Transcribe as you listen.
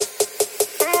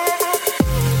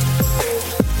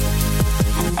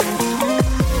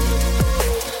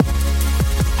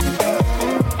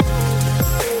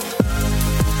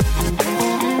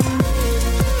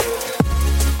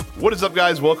up,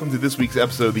 guys? Welcome to this week's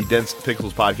episode of the Dense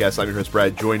Pixels podcast. I'm your host,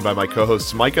 Brad, joined by my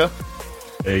co-hosts, Micah.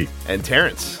 Hey. And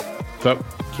Terrence. What's up?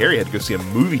 Carrie had to go see a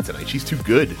movie tonight. She's too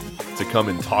good to come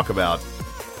and talk about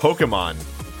Pokemon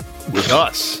with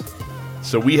us.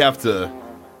 So we have to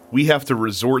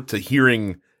resort to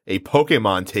hearing a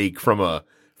Pokemon take from a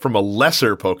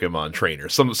lesser Pokemon trainer,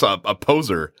 a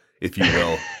poser, if you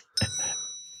will.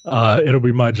 It'll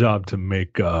be my job to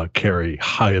make Carrie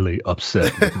highly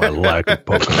upset with my lack of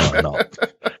Pokemon knowledge.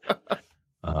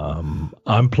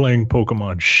 I'm playing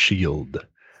Pokemon Shield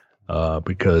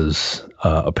because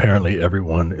apparently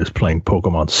everyone is playing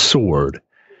Pokemon Sword,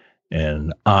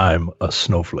 and I'm a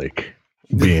snowflake,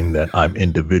 being that I'm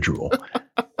individual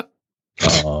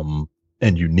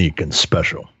and unique and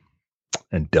special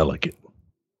and delicate.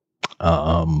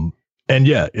 And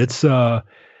yeah, it's a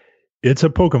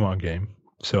Pokemon game.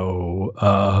 So,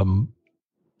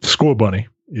 Score Bunny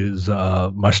is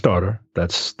my starter.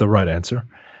 That's the right answer.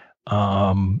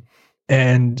 And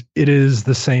it is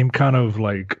the same kind of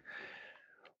like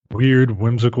weird,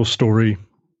 whimsical story.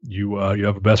 You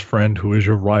have a best friend who is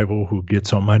your rival who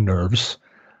gets on my nerves.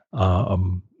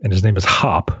 And his name is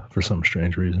Hop for some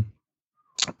strange reason.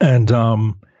 And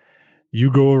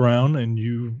you go around and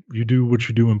you do what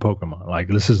you do in Pokemon. Like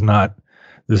this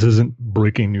isn't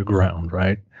breaking new ground,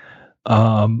 right?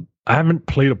 I haven't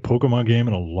played a Pokemon game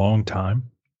in a long time,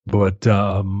 but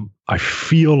I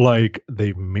feel like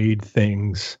they've made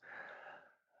things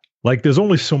like there's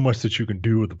only so much that you can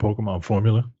do with the Pokemon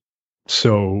formula.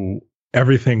 So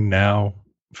everything now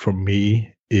for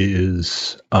me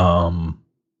is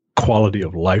quality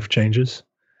of life changes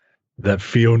that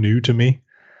feel new to me.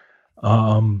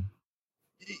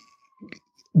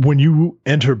 When you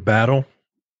enter battle,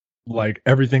 like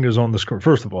everything is on the screen.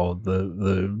 First of all,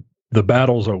 the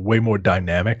battles are way more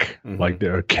dynamic. Mm-hmm. Like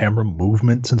there are camera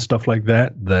movements and stuff like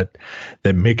that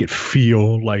make it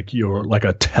feel like you're like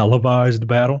a televised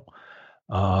battle.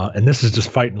 And this is just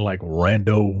fighting like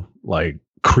rando like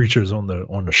creatures on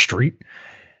the street.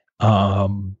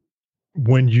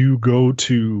 When you go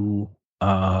to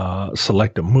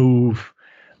select a move,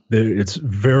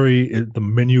 the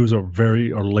menus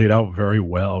are laid out very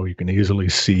well. You can easily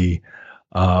see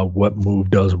what move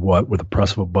does what with the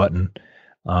press of a button.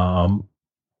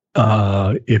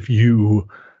 If you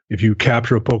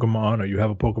capture a Pokemon or you have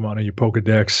a Pokemon in your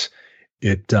Pokedex,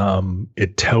 it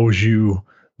tells you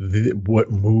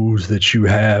what moves that you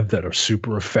have that are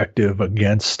super effective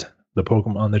against the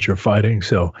Pokemon that you're fighting.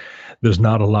 So there's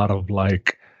not a lot of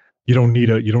like, you don't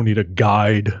need a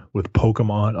guide with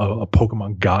Pokemon, a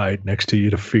Pokemon guide next to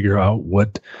you to figure out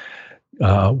what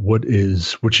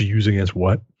you're using as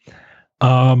what.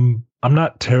 I'm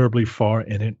not terribly far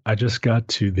in it. I just got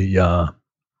to the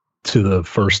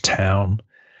first town,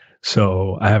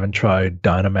 so I haven't tried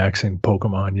Dynamaxing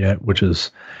Pokemon yet, which is,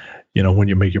 when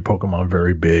you make your Pokemon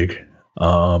very big.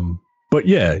 But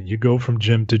yeah, you go from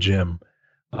gym to gym,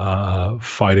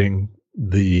 fighting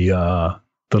the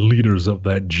leaders of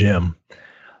that gym.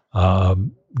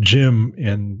 Gym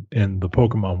in the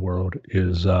Pokemon world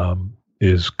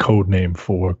is code name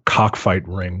for cockfight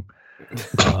ring.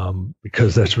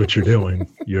 Because that's what you're doing.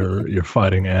 You're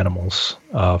fighting animals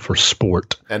for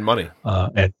sport and money.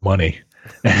 Don't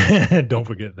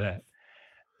forget that.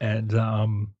 And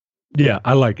yeah,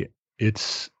 I like it.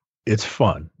 It's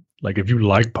fun. Like if you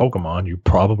like Pokemon, you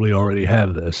probably already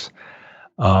have this.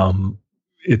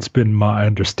 It's been my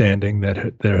understanding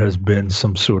that there has been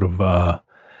some sort of a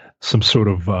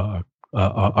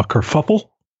kerfuffle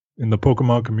in the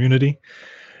Pokemon community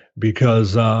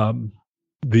because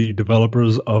the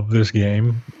developers of this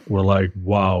game were like,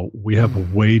 wow, we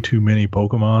have way too many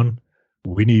Pokemon.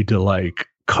 We need to like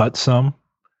cut some.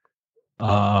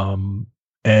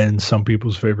 And some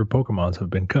people's favorite Pokemons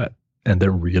have been cut. And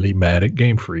they're really mad at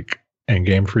Game Freak. And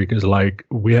Game Freak is like,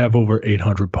 we have over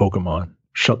 800 Pokemon.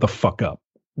 Shut the fuck up.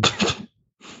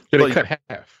 They cut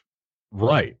half.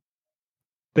 Right.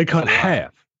 They cut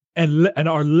half and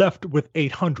are left with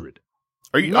 800.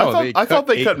 Are you? No, I thought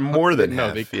they cut more than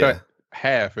half. No, they cut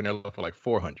half and they're left for like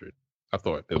 400. I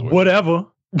thought it was whatever.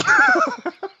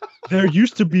 There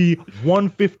used to be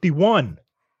 151.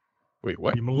 Wait,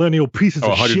 what? You millennial pieces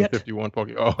of shit. 151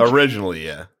 Pokemon. Oh. Originally,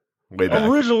 yeah. Way back. There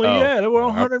were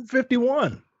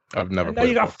 151. I've never. And now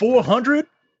you got 400.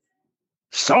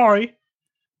 Sorry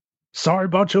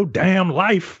about your damn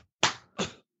life.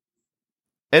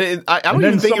 And I don't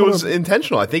even think it was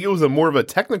intentional. I think it was more of a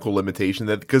technical limitation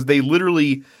because they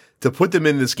literally, to put them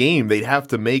in this game, they'd have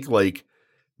to make like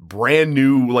brand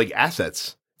new like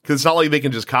assets Because it's not like they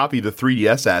can just copy the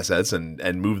 3DS assets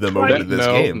and move them over to this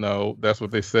game. No, that's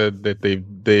what they said, that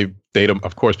they've data.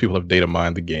 Of course, people have data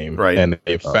mined the game, right? And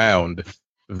they found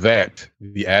that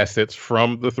the assets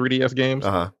from the 3DS games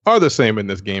are the same in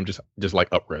this game, just like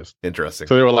up-res. Interesting.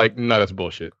 So they were like, no, that's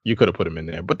bullshit. You could have put them in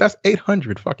there, but that's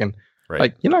 800 fucking. Right.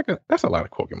 Like, you're not gonna. That's a lot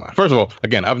of Pokemon. First of all,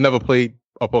 again, I've never played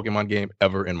a Pokemon game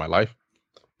ever in my life,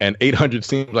 and 800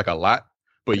 seems like a lot.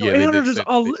 But yeah, 800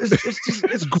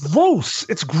 it's gross.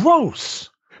 It's gross.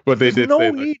 But There's no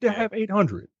need to have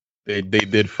 800. They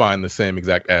did find the same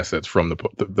exact assets from the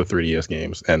 3DS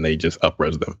games, and they just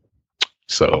up-res them.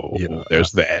 So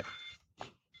there's that.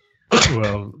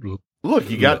 Well, look,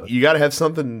 you got to have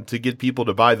something to get people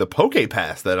to buy the Poke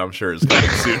Pass that I'm sure is coming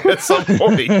soon at some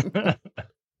point.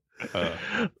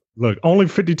 Look, only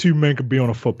 52 men could be on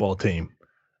a football team.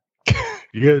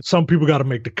 Some people got to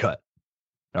make the cut.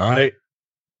 All right.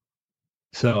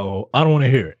 So I don't want to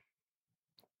hear it.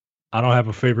 I don't have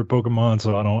a favorite Pokemon,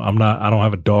 so I don't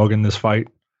have a dog in this fight.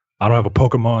 I don't have a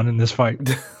Pokemon in this fight.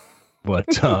 But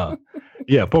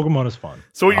yeah, Pokemon is fun.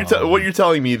 So what you're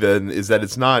telling me then is that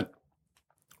it's not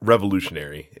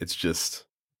revolutionary. It's just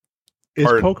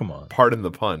Pokemon. Pardon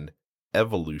the pun,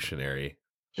 evolutionary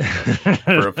for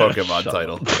a Pokemon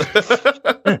title.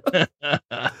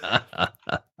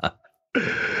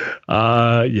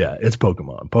 Yeah, it's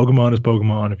Pokemon. Pokemon is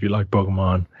Pokemon. If you like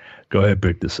Pokemon, go ahead,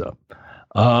 pick this up.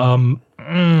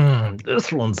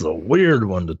 This one's a weird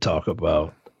one to talk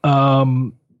about.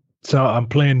 So I'm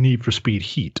playing Need for Speed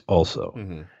Heat also.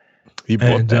 Mm-hmm. He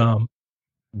bought that.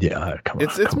 Yeah, come on.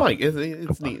 It's Mike.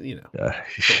 It's neat, you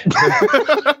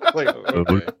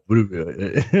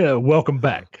know. Welcome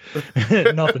back.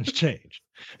 Nothing's changed.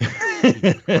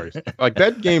 Like,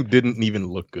 that game didn't even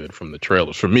look good from the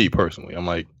trailers for me personally. I'm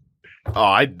like, oh,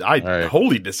 I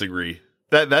wholly disagree.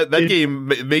 That game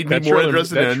made me more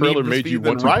interested in Need for Speed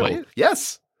than Rival.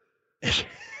 Yes.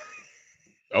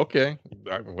 Okay,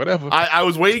 whatever. I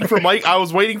was waiting for Mike. I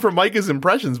was waiting for Micah's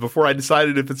impressions before I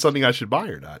decided if it's something I should buy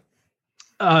or not.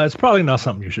 It's probably not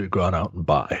something you should go out and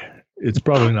buy. It's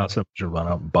probably not something you should run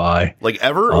out and buy. Like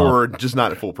ever, or just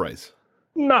not at full price?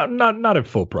 Not at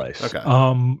full price. Okay.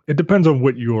 It depends on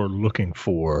what you're looking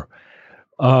for.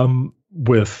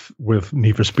 With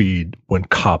Need for Speed when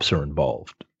cops are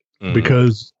involved,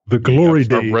 because the glory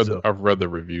days. I've read the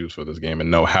reviews for this game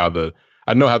and know how the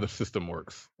system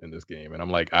works in this game, and I'm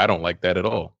like, I don't like that at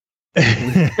all.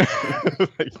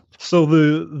 So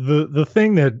the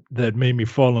thing that made me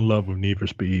fall in love with Need for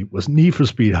Speed was Need for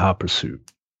Speed Hot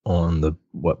Pursuit on the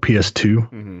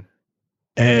PS2,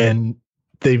 and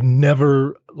they've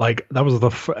never, like, that was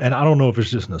and I don't know if it's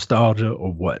just nostalgia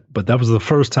or what, but that was the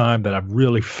first time that I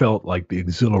really felt like the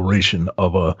exhilaration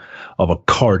of a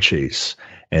car chase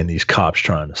and these cops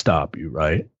trying to stop you.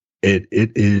 Right? It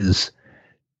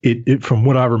from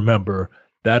what I remember,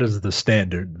 that is the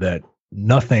standard that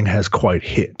nothing has quite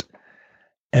hit.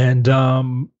 And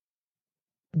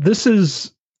this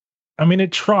is, I mean,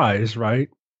 it tries, right?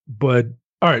 But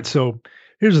all right, so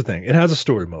here's the thing. It has a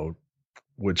story mode,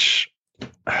 which,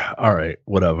 all right,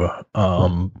 whatever.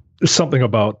 There's something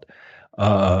about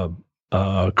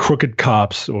crooked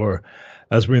cops, or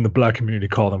as we in the Black community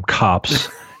call them, cops,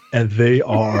 and they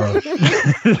are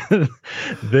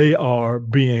they are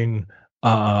being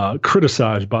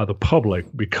criticized by the public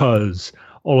because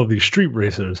all of these street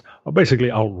racers are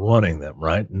basically outrunning them,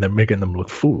 right? And they're making them look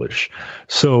foolish.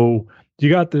 So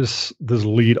you got this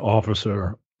lead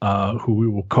officer, who we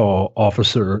will call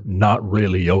Officer Not Ray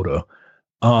Liotta.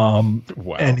 Wow.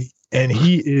 And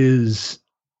he is,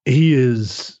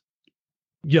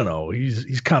 you know,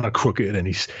 he's kind of crooked, and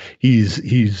he's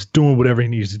doing whatever he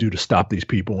needs to do to stop these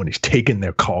people, and he's taking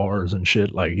their cars and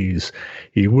shit. Like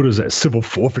what is that, civil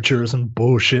forfeitures and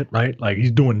bullshit, right? Like, he's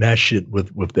doing that shit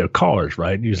with their cars,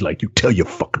 right? And he's like, you tell your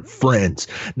fucking friends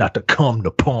not to come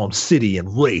to Palm City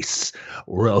and race,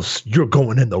 or else you're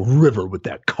going in the river with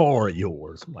that car of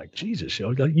yours. I'm like, Jesus, yo,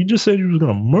 like, you just said you was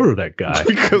gonna murder that guy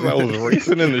because I was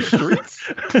racing in the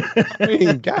streets. I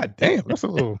mean, god damn, that's a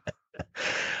little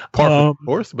par for the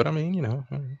course, but I mean, you know.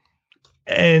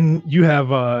 And you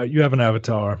have an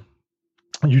avatar.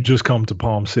 You just come to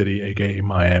Palm City, aka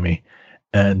Miami,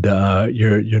 and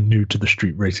you're new to the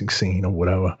street racing scene or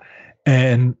whatever.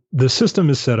 And the system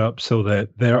is set up so that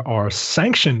there are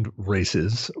sanctioned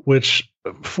races, which,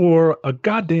 for a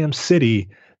goddamn city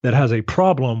that has a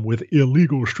problem with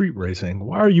illegal street racing,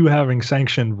 why are you having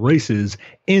sanctioned races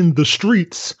in the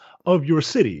streets of your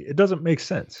city? It doesn't make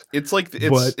sense. It's like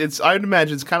I'd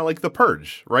imagine it's kind of like The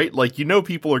Purge, right? Like, you know,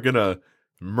 people are gonna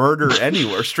murder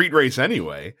anywhere, street race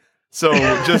anyway. So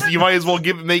just, you might as well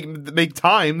make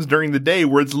times during the day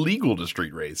where it's legal to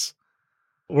street race.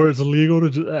 where it's illegal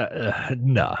to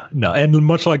nah. And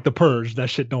much like the Purge, that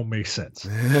shit don't make sense.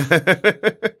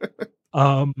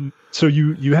 So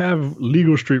you have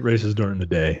legal street races during the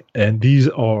day, and these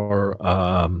are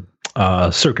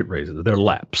circuit races. They're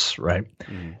laps, right?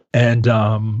 And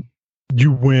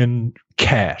you win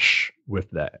cash with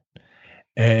that,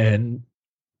 and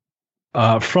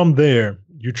from there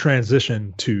you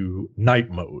transition to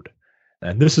night mode.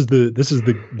 And this is the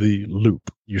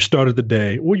loop. You start at the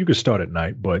day, or you could start at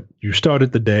night, but you start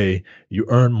at the day, you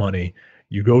earn money,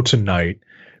 you go to night,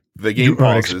 the game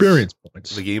pauses. Experience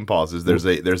points. The game pauses. There's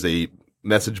a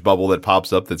message bubble that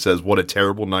pops up that says, "What a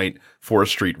terrible night for a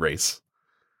street race."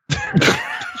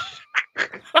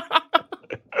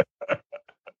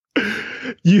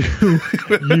 You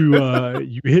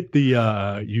hit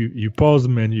the you pause the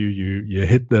menu, you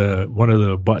hit one of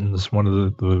the buttons, one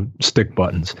of the stick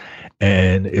buttons,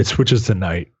 and it switches to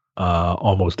night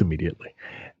almost immediately.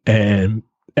 And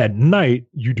at night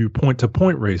you do point to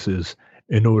point races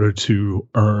in order to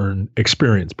earn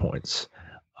experience points.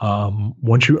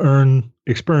 Once you earn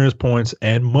experience points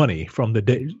and money from the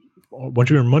day, once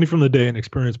you earn money from the day and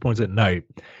experience points at night,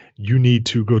 you need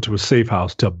to go to a safe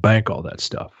house to bank all that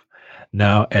stuff.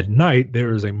 Now, at night,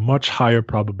 there is a much higher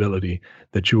probability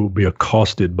that you will be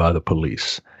accosted by the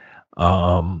police.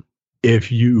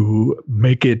 If you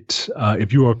make it,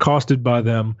 if you are accosted by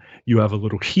them, you have a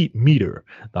little heat meter.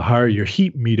 The higher your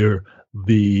heat meter,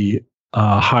 the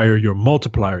higher your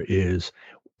multiplier is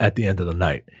at the end of the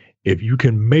night. If you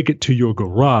can make it to your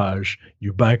garage,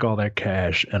 you bank all that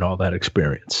cash and all that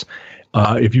experience.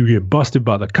 If you get busted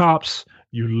by the cops,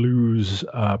 you lose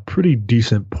a pretty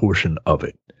decent portion of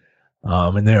it.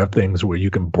 And there are things where you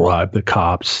can bribe the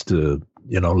cops to,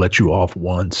 let you off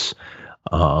once.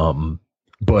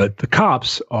 But the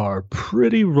cops are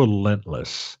pretty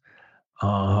relentless.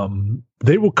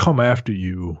 They will come after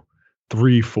you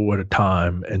 3-4 at a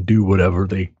time and do whatever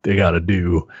they got to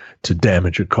do to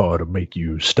damage your car to make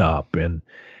you stop. And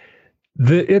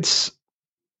it's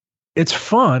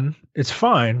fun. It's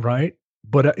fine, right?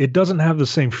 But it doesn't have the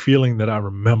same feeling that I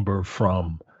remember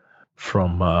from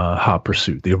Hot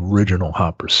Pursuit, the original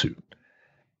Hot Pursuit.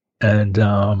 And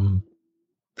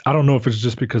I don't know if it's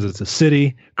just because it's a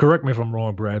city. Correct me if I'm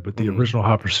wrong, Brad, but the original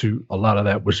Hot Pursuit, a lot of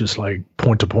that was just like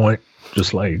point to point,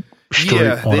 just like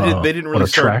straight they didn't really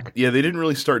start track. Yeah, they didn't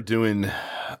really start doing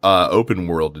open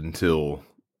world until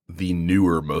the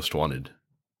newer Most Wanted.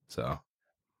 So,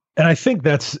 and I think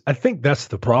that's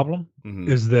the problem,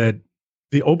 is that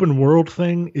the open world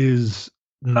thing is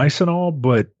nice and all,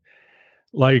 but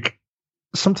like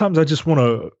sometimes I just want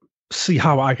to see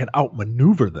how I can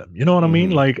outmaneuver them. You know what I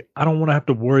mean? Like, I don't want to have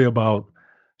to worry about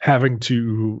having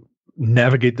to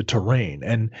navigate the terrain.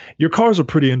 And your cars are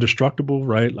pretty indestructible,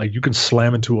 right? Like, you can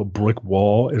slam into a brick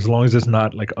wall as long as it's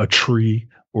not like a tree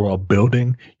or a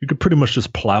building. You could pretty much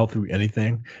just plow through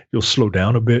anything. You'll slow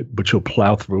down a bit, but you'll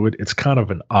plow through it. It's kind of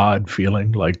an odd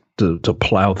feeling, like to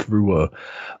plow through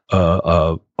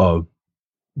a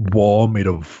wall made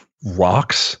of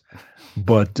rocks.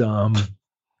 But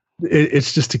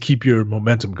it's just to keep your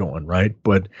momentum going, right?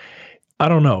 But I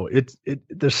don't know.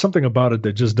 There's something about it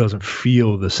that just doesn't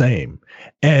feel the same.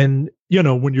 And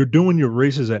when you're doing your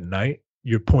races at night,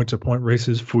 your point-to-point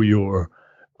races for your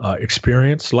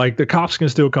experience, like the cops can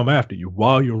still come after you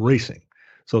while you're racing.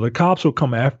 So the cops will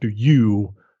come after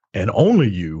you and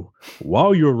only you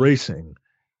while you're racing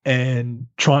and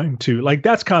trying to, like,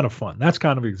 that's kind of fun. That's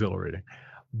kind of exhilarating.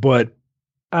 But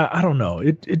I don't know.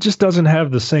 It just doesn't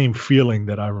have the same feeling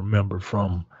that I remember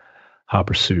from Hot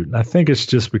Pursuit. And I think it's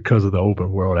just because of the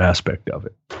open world aspect of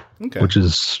it, which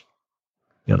is,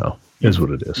 is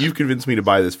what it is. You've convinced me to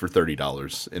buy this for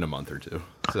 $30 in a month or two.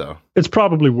 So it's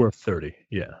probably worth $30.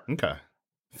 Yeah. Okay.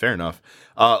 Fair enough.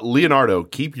 Leonardo,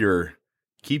 keep your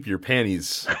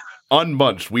panties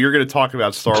unbunched. We are going to talk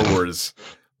about Star Wars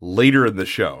later in the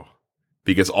show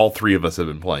because all three of us have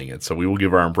been playing it. So we will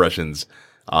give our impressions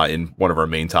in one of our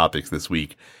main topics this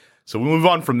week. So we move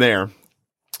on from there.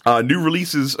 New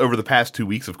releases over the past 2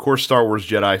 weeks. Of course, Star Wars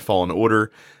Jedi Fallen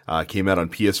Order came out on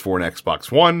PS4 and Xbox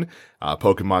One.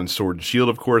 Pokemon Sword and Shield,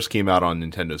 of course, came out on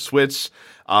Nintendo Switch.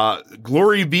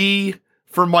 Glory be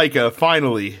for Micah,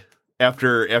 finally,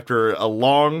 after a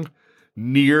long,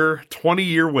 near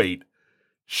 20-year wait.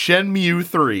 Shenmue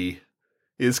 3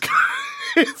 is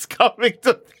coming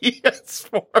to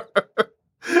PS4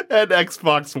 and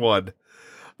Xbox One.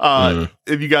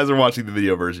 If you guys are watching the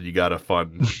video version, you got a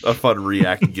fun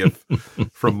react gif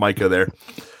from Micah there.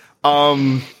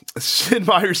 Sid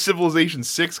Meier's Civilization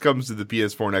 6 comes to the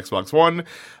PS4 and Xbox One.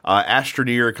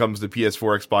 Astroneer comes to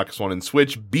PS4, Xbox One, and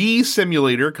Switch. Bee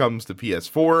Simulator comes to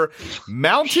PS4.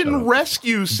 Mountain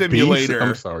Rescue Simulator.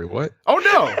 I'm sorry, what? Oh,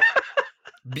 no.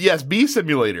 Yes, Bee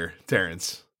Simulator,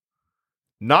 Terrence.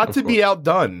 Not to be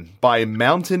outdone by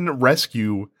Mountain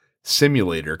Rescue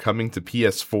Simulator coming to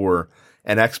PS4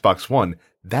 and Xbox One.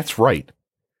 That's right.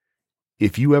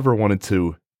 If you ever wanted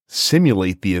to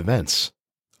simulate the events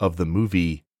of the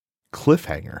movie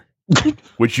Cliffhanger,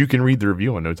 which you can read the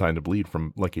review on No Time to Bleed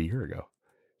from like a year ago,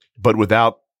 but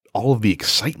without all of the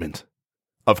excitement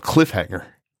of Cliffhanger,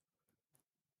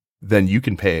 then you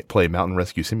can play Mountain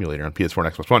Rescue Simulator on PS4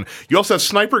 and Xbox One. You also have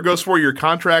Sniper Ghost Warrior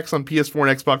Contracts on PS4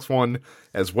 and Xbox One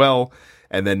as well.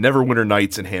 And then Neverwinter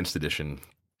Nights Enhanced Edition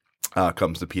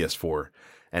comes to PS4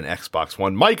 and Xbox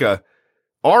One. Micah,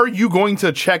 are you going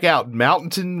to check out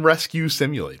Mountain Rescue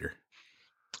Simulator?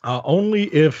 Only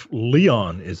if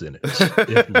Leon is in it.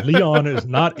 If Leon is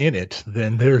not in it,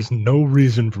 then there's no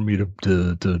reason for me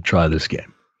to try this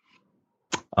game.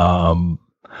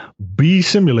 Bee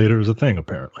Simulator is a thing,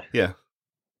 apparently. Yeah.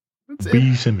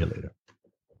 Bee Simulator.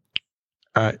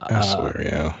 I swear,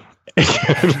 yeah.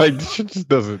 Like, it just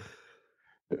doesn't.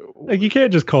 Like, you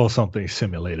can't just call something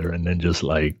simulator and then just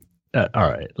like, all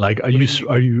right. Like, are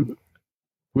you?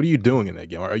 What are you doing in that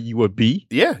game? Are you a bee?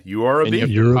 Yeah, you are a bee.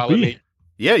 You're a bee.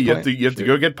 Yeah, you have to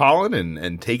go get pollen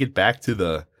and take it back to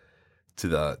the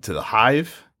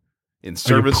hive in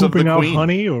service of the queen. Pooping out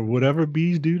honey or whatever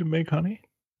bees do to make honey.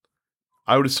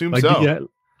 I would assume so. Do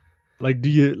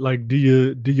you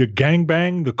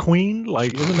gangbang the queen?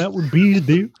 Like, isn't that what bees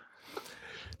do?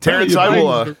 Terrence, I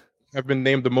will. Have been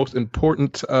named the most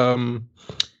important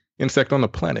insect on the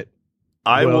planet.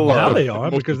 Now they are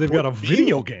because they've got a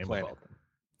video game about them.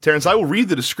 Terrence, I will read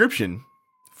the description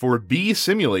for Bee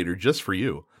Simulator just for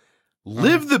you.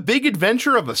 Live the big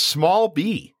adventure of a small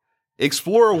bee.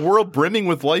 Explore a world brimming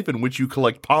with life in which you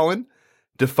collect pollen,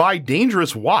 defy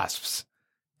dangerous wasps,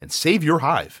 and save your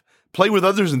hive. Play with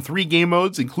others in 3 game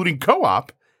modes, including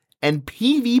co-op and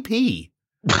PvP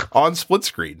on split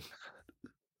screen.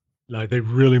 Like, they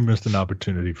really missed an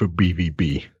opportunity for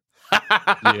BVB.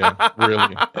 Yeah,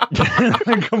 really.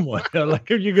 Come on. Like,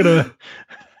 if you're going to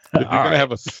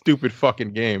have a stupid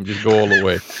fucking game, just go all the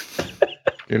way.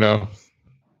 You know?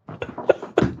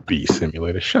 Bee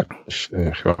Simulator.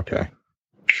 Okay.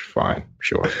 Fine.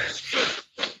 Sure.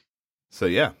 So,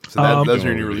 yeah. So those are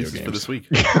your new releases for this week.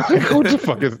 What the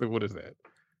fuck is what is that?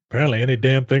 Apparently any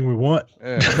damn thing we want.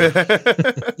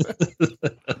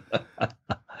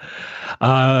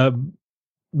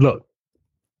 Look,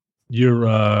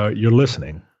 you're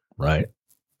listening, right?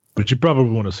 But you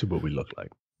probably want to see what we look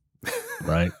like,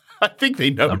 right? I think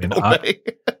they know.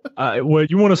 Well,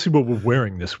 you want to see what we're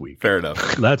wearing this week. Fair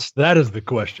enough. That is the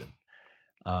question.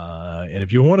 And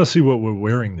if you want to see what we're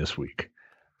wearing this week,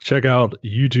 check out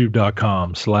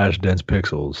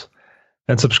youtube.com/densepixels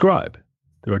and subscribe.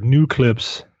 There are new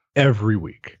clips every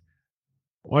week.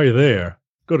 While you're there,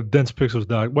 go to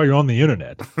densepixels. While you're on the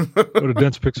internet, go to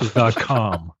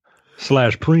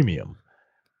densepixels.com/premium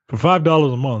for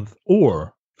 $5 a month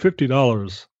or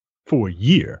 $50 for a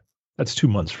year. That's 2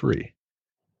 months free.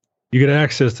 You get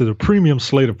access to the premium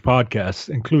slate of podcasts,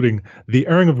 including The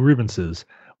Airing of Grievances,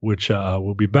 which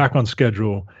will be back on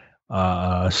schedule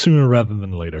sooner rather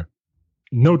than later.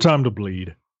 No Time to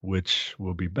Bleed, which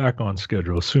will be back on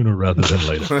schedule sooner rather than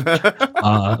later.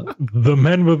 The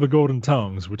Men with the Golden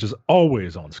Tongues, which is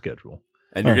always on schedule.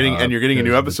 And you're getting a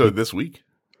new episode this week.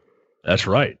 That's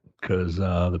right, because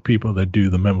the people that do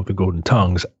the Men with the Golden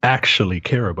Tongues actually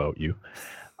care about you.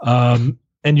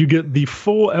 And you get the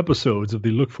full episodes of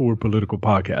the Look Forward Political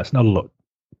Podcast. Now,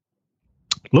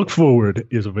 Look Forward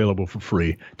is available for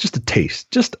free. Just a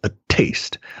taste.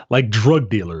 Like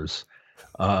drug dealers.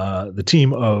 The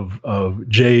team of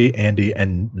Jay, Andy,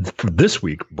 and for this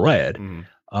week, Brad,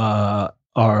 are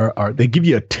they give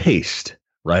you a taste,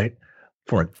 right,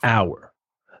 for an hour.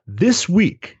 This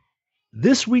week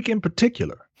in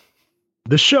particular,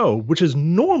 the show, which is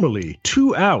normally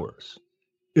 2 hours,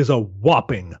 is a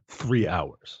whopping 3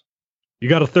 hours. You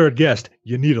got a third guest,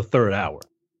 you need a third hour.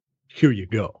 Here you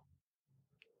go.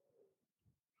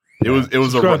 It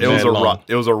was a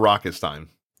raucous time.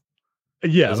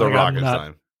 Yeah, it was a raucous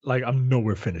time. Like, I'm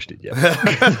nowhere finished it yet.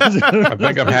 I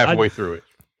think I'm halfway through it.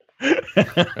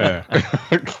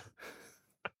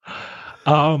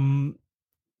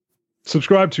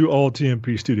 Subscribe to all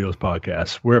TMP Studios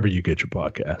podcasts wherever you get your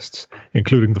podcasts,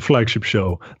 including the flagship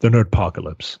show, The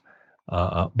Nerdpocalypse,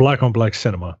 Black on Black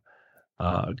Cinema,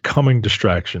 Coming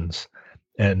Distractions,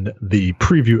 and the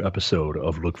preview episode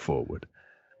of Look Forward.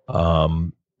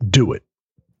 Do it.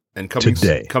 And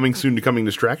today. Coming soon to Coming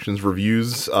Distractions,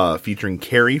 reviews featuring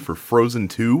Carrie for Frozen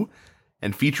 2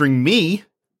 and featuring me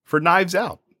for Knives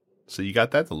Out. So you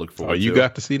got that to look forward to. Oh, you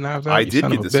got to see Knives Out? I did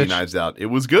get to see Knives Out. It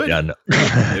was good. Yeah, I know.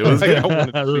 It was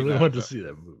good. I really wanted to see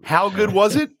that movie. How good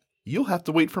was it? You'll have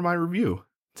to wait for my review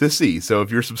to see. So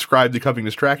if you're subscribed to Coming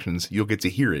Distractions, you'll get to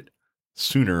hear it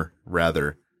sooner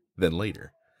rather than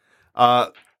later.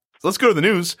 Let's go to the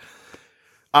news.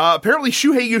 Apparently,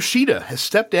 Shuhei Yoshida has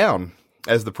stepped down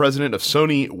as the president of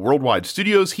Sony Worldwide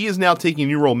Studios. He is now taking a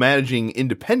new role managing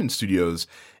independent studios.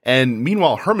 And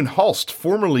meanwhile, Herman Hulst,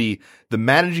 formerly the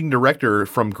managing director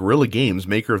from Guerrilla Games,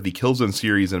 maker of the Killzone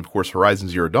series and, of course, Horizon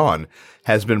Zero Dawn,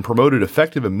 has been promoted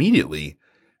effective immediately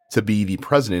to be the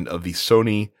president of the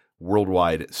Sony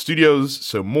Worldwide Studios.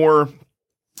 So more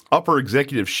upper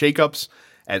executive shakeups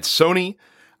at Sony.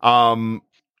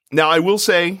 Now, I will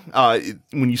say,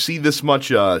 when you see this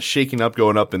much shaking up,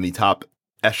 going up in the top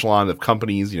echelon of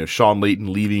companies, Sean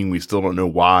Layton leaving, we still don't know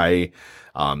why.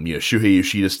 Shuhei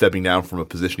Yoshida stepping down from a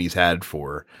position he's had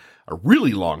for a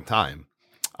really long time.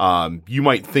 You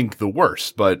might think the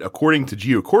worst, but according to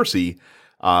Gio Corsi,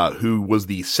 who was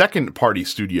the second party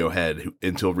studio head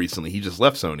until recently, he just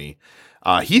left Sony.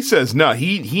 He says, no,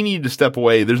 he needed to step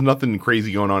away. There's nothing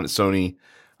crazy going on at Sony.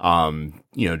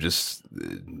 Just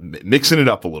mixing it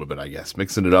up a little bit, I guess.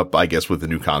 Mixing it up, I guess, with the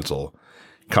new console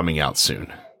coming out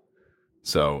soon.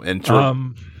 So, and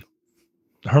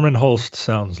Herman Hulst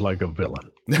sounds like a villain.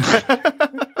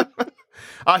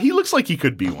 He looks like he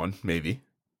could be one, maybe.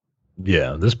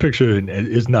 Yeah, this picture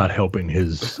is not helping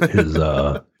his it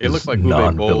looks like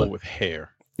Uwe Boll with hair.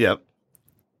 Yep.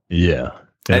 Yeah.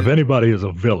 And if anybody is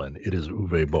a villain, it is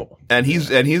Uwe Boll. And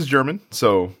he's German,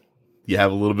 so you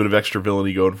have a little bit of extra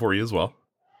villainy going for you as well.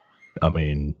 I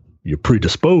mean, you're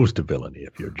predisposed to villainy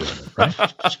if you're German, right?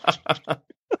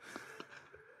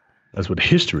 That's what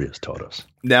history has taught us.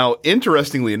 Now,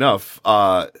 interestingly enough,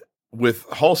 with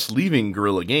Hulse leaving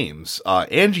Guerrilla Games,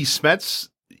 Angie Smets,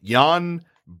 Jan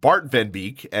Bart Van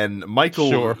Beek, and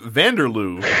Michael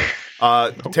Vanderloo.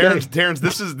 Okay. Terrence,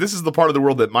 this is the part of the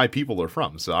world that my people are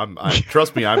from. So I'm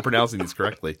trust me, I'm pronouncing these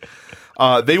correctly.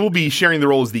 They will be sharing the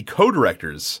role as the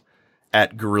co-directors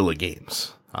at Guerrilla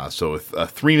Games. So with a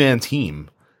 3-man team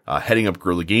heading up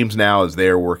Guerrilla Games now as they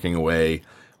are working away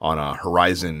on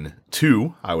Horizon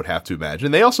 2, I would have to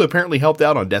imagine. They also apparently helped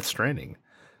out on Death Stranding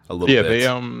a little bit.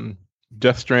 Yeah, they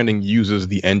Death Stranding uses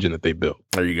the engine that they built.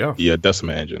 There you go. The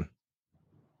Decima engine.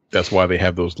 That's why they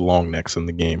have those long necks in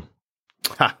the game.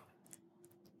 Ha.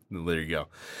 There you go.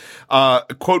 A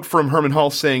quote from Herman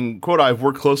Hulst saying, quote, "I've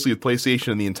worked closely with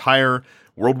PlayStation and the entire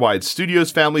Worldwide Studios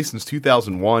family since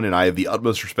 2001, and I have the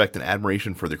utmost respect and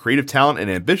admiration for the creative talent and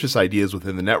ambitious ideas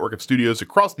within the network of studios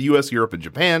across the US, Europe, and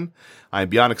Japan. I am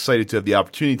beyond excited to have the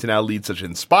opportunity to now lead such an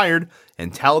inspired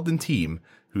and talented team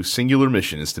whose singular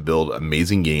mission is to build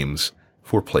amazing games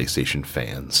for PlayStation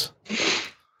fans."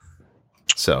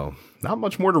 So, not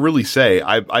much more to really say.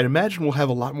 I'd imagine we'll have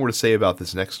a lot more to say about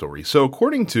this next story. So,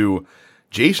 according to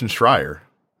Jason Schreier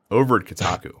over at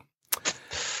Kotaku,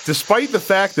 despite the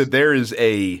fact that there is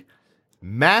a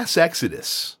mass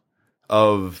exodus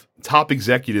of top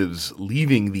executives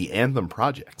leaving the Anthem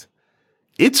project,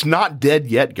 it's not dead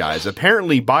yet, guys.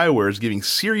 Apparently, BioWare is giving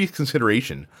serious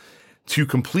consideration to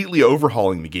completely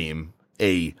overhauling the game,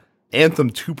 a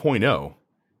Anthem 2.0,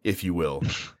 if you will.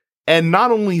 And not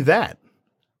only that,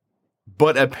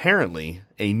 but apparently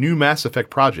a new Mass Effect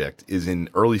project is in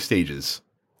early stages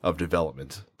of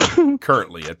development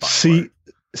currently at BioWare.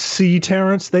 See,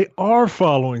 Terrence, they are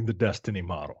following the Destiny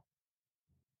model.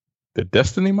 The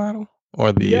Destiny model,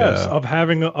 or the of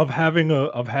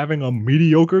having a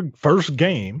mediocre first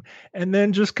game and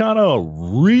then just kind of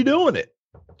redoing it.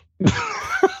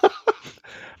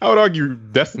 I would argue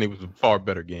Destiny was a far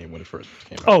better game when it first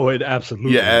came out. Oh, it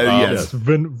absolutely. Yes.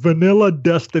 Vanilla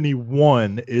Destiny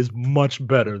 1 is much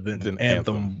better than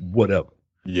Anthem, whatever.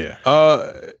 Yeah.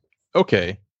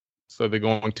 Okay. So they're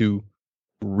going to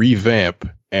revamp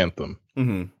Anthem.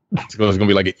 Mm-hmm. It's going to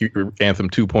be like Anthem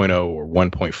 2.0 or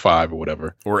 1.5 or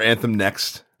whatever. Or Anthem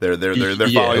Next. They're following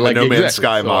the No Man's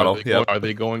Sky model. Are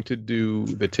they going to do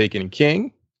the Taken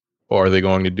King, or are they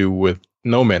going to do what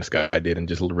No Man's Sky did and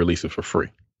just release it for free?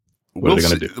 What are they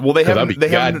going to do? Well, they haven't. I'd be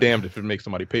goddamned if it makes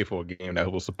somebody pay for a game that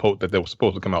was supposed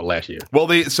to come out last year. Well,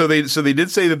 they did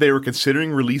say that they were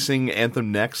considering releasing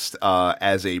Anthem Next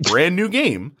as a brand new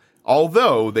game.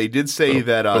 Although they did say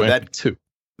that too.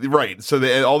 Right. So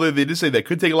although they did say that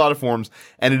could take a lot of forms,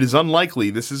 and it is unlikely,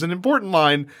 this is an important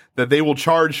line, that they will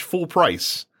charge full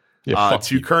price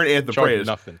to current Anthem players.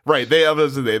 Nothing. Right.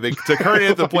 To current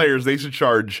Anthem players, they should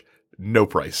charge no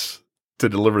price to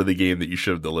deliver the game that you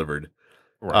should have delivered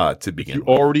to begin. If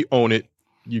you already own it,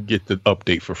 you get the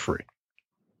update for free.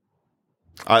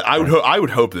 I would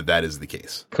hope that is the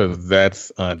case, because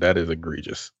that is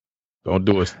egregious. Don't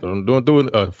do it. Don't do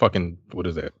it. Fucking what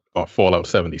is that? Fallout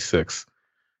 76.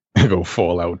 Go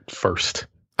Fallout first.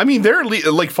 I mean, they're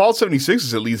like Fallout 76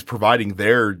 is at least providing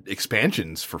their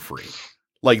expansions for free.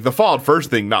 Like the Fallout first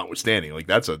thing, notwithstanding, like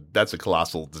that's a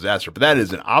colossal disaster. But that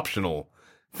is an optional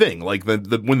thing. Like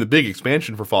the when the big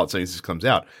expansion for Fallout 76 comes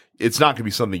out, it's not going to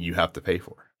be something you have to pay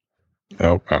for.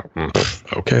 Oh,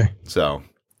 okay. So.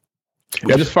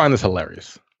 I just find this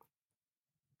hilarious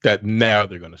that now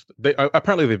they're going to.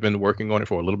 Apparently they've been working on it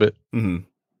for a little bit.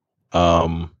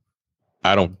 Mm-hmm.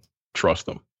 I don't trust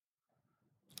them.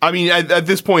 I mean, at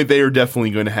this point, they are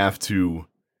definitely going to have to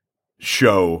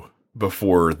show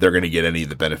before they're going to get any of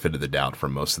the benefit of the doubt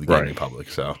from most of the gaming public.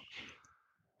 So,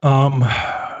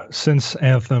 since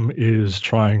Anthem is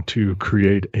trying to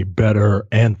create a better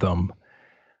Anthem.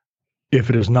 If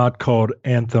it is not called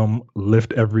Anthem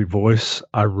Lift Every Voice,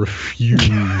 I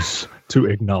refuse to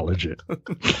acknowledge it.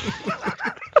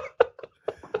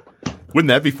 Wouldn't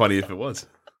that be funny if it was?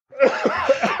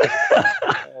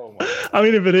 I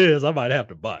mean, if it is, I might have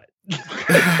to buy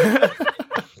it.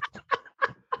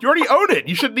 You already own it.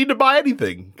 You shouldn't need to buy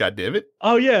anything. God damn it.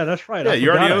 Oh, yeah, that's right. Yeah,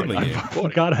 you already own the game. I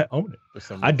forgot I own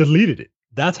it. I deleted it.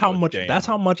 That's how much. That's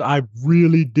how much I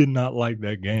really did not like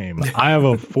that game. I have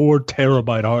a 4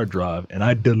 terabyte hard drive, and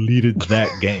I deleted that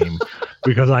game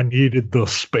because I needed the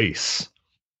space.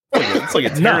 It's like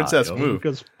a Terrence-esque move.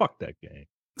 Because fuck that game.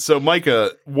 So,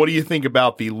 Micah, what do you think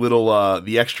about the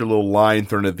extra little line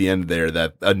thrown at the end there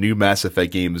that a new Mass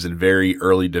Effect game is in very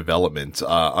early development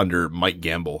under Mike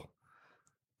Gamble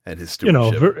and his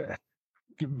stewardship?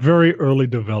 Very early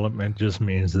development just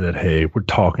means that, hey, we're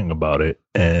talking about it,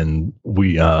 and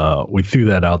we threw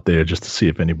that out there just to see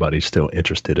if anybody's still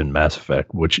interested in Mass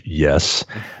Effect, which yes,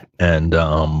 and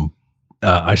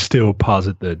I still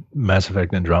posit that Mass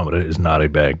Effect Andromeda is not a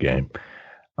bad game,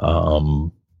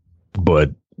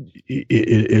 but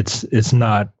it's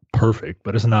not perfect,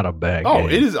 but it's not a bad game. Oh,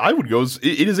 it is. I would go.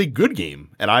 It is a good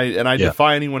game, and I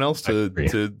defy anyone else to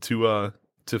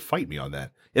fight me on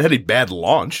that. It had a bad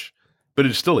launch. But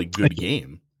it's still a good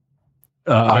game.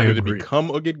 Did it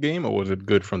become a good game, or was it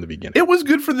good from the beginning? It was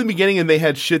good from the beginning, and they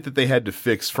had shit that they had to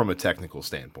fix from a technical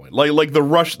standpoint. Like the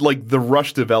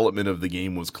rush development of the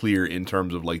game was clear in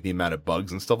terms of like the amount of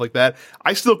bugs and stuff like that.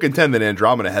 I still contend that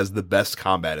Andromeda has the best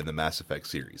combat in the Mass Effect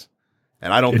series,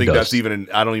 and I don't think that's even an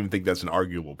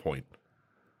arguable point.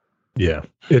 Yeah,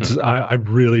 it's I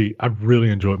really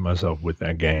enjoyed myself with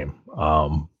that game,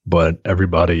 but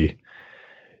everybody,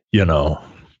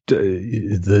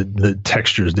 the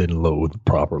textures didn't load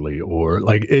properly, or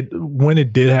like when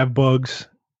it did have bugs,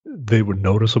 they were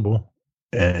noticeable,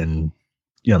 and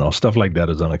stuff like that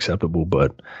is unacceptable.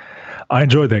 But I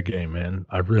enjoyed that game, man.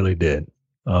 I really did.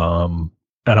 And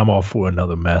I'm all for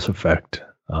another Mass Effect.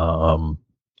 I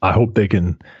hope they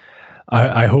can.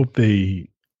 I hope they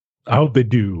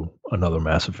do another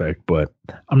Mass Effect, but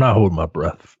I'm not holding my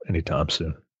breath anytime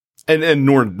soon. And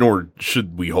nor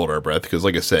should we hold our breath, because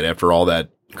like I said, after all that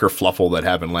kerfluffle that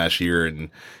happened last year and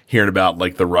hearing about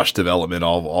like the rush development,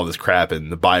 all this crap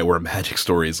and the BioWare magic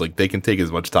stories, like they can take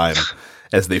as much time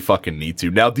as they fucking need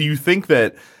to. Now, do you think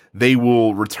that they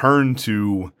will return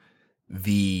to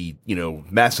the,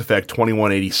 Mass Effect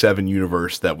 2187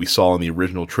 universe that we saw in the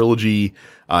original trilogy?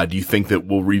 Do you think that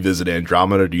we'll revisit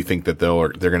Andromeda? Or do you think that they're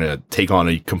going to take on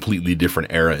a completely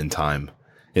different era in time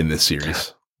in this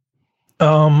series?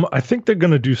 I think they're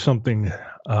going to do something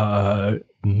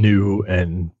new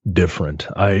and different.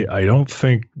 I don't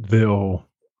think they'll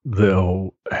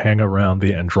hang around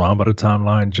the Andromeda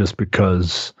timeline just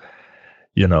because,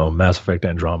 Mass Effect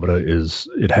Andromeda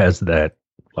has that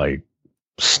like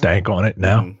stank on it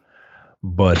now. Mm-hmm.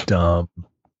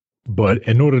 But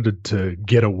in order to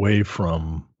get away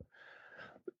from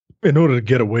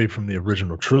the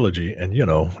original trilogy and,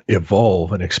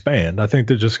 evolve and expand, I think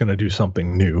they're just going to do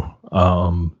something new,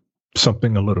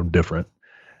 something a little different.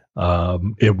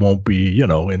 It won't be,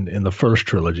 in the first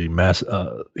trilogy,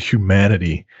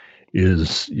 humanity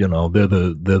is, they're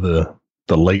the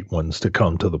late ones to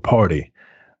come to the party.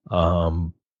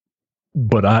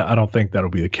 But I don't think that'll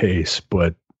be the case.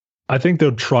 But I think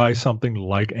they'll try something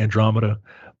like Andromeda,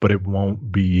 but it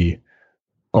won't be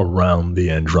around the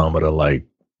Andromeda like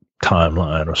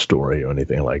timeline or story or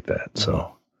anything like that.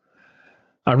 So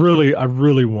I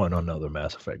really want another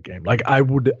Mass Effect game. Like I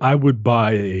would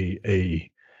buy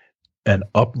an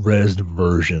up-resed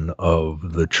version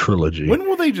of the trilogy. When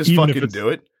will they just fucking do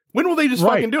it? When will they just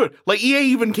fucking do it? Like EA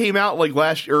even came out like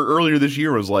last or earlier this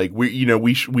year was like we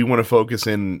want to focus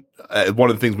in. One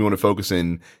of the things we want to focus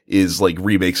in is like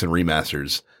remakes and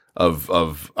remasters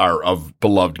of our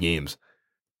beloved games.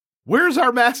 Where's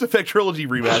our Mass Effect trilogy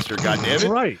remaster? God damn it!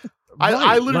 Right.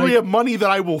 I literally have money that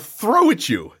I will throw at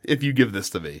you if you give this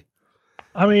to me.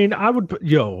 I mean,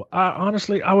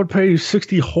 honestly, I would pay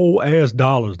 $60 whole ass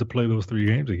to play those 3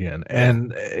 games again.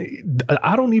 And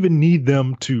I don't even need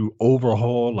them to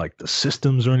overhaul like the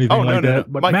systems or anything that. No.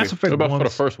 But Mike, Mass Effect for the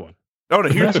first one. Oh no,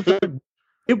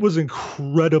 it was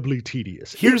incredibly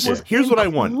tedious. Here's what I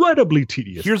want. Incredibly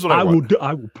tedious. Here's what I want.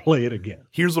 I will play it again.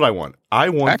 Here's what I want. I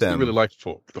actually really liked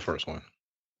the first one.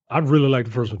 I really like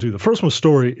the first one too. The first one's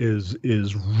story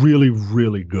is really,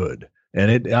 really good.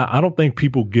 And I don't think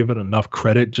people give it enough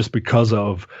credit just because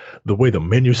of the way the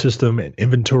menu system and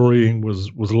inventorying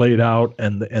was laid out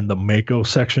and the Mako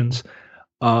sections.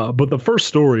 But the first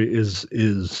story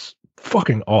is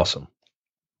fucking awesome.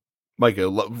 Micah,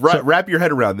 wrap your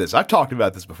head around this. I've talked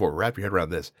about this before. Wrap your head around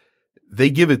this. They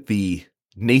give it the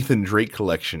Nathan Drake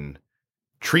collection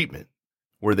treatment,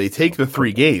 where they take the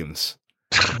 3 games,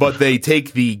 but they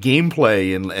take the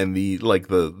gameplay and the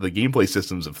gameplay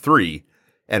systems of 3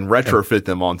 and retrofit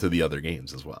them onto the other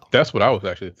games as well. That's what I was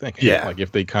actually thinking. Yeah. Like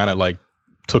if they kind of like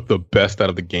took the best out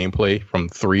of the gameplay from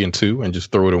 3 and 2 and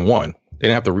just throw it in 1. They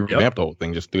didn't have to revamp the whole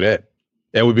thing. Just do that.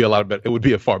 It would be a lot better. It would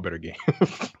be a far better game.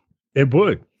 It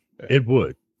would. It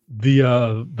would.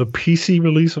 The PC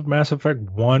release of Mass Effect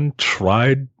 1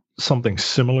 tried something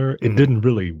similar. It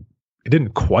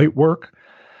didn't quite work.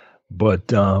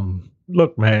 But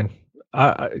look, man,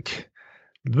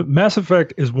 Mass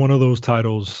Effect is one of those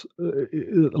titles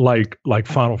like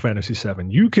Final Fantasy VII.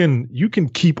 You can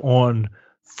keep on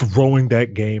throwing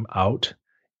that game out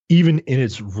even in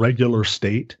its regular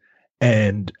state,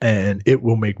 and it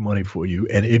will make money for you.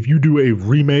 And if you do a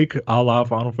remake a la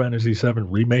Final Fantasy VII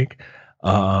remake,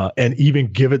 and even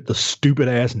give it the stupid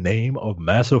ass name of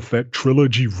Mass Effect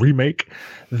Trilogy Remake,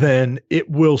 then it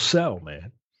will sell,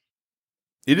 man.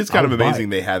 It is kind of amazing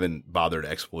they haven't bothered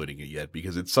exploiting it yet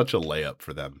because it's such a layup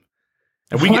for them.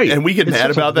 And we get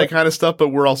mad about that kind of stuff, but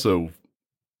we're also,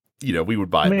 we would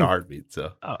buy it in a heartbeat.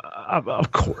 So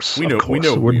of course, we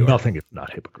know we're nothing if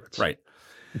not hypocrites, right?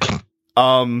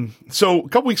 So a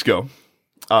couple weeks ago,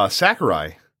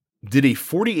 Sakurai did a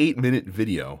 48-minute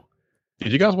video.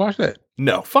 Did you guys watch that?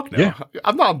 No, fuck no. Yeah.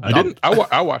 I'm not. I didn't.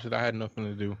 I watched it. I had nothing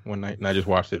to do one night, and I just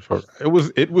watched it. It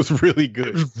was really good.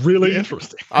 It was really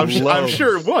interesting. I'm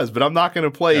sure it was, but I'm not going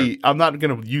to play. Yeah. I'm not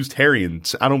going to use Terry,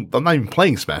 and I'm not even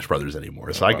playing Smash Brothers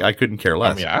anymore. So I couldn't care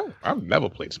less. I mean, I've never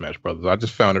played Smash Brothers. I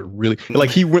just found it really like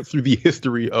he went through the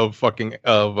history of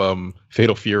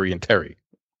Fatal Fury and Terry.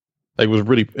 Like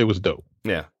it was dope.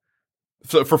 Yeah.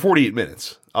 So for 48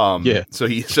 minutes. So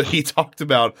he talked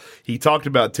about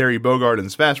Terry Bogard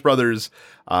and Smash Brothers.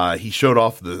 He showed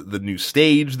off the new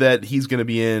stage that he's going to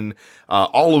be in,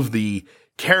 all of the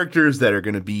characters that are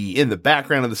going to be in the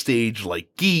background of the stage, like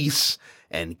Geese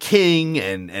and King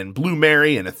and Blue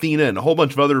Mary and Athena and a whole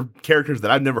bunch of other characters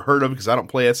that I've never heard of because I don't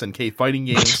play SNK fighting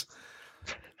games.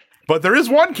 But there is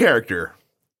one character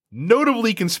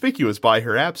notably conspicuous by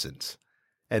her absence,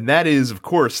 and that is, of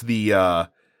course, the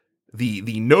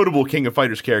notable King of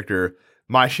Fighters character,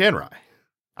 Mai Shanrai.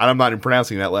 And I'm not even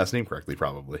pronouncing that last name correctly,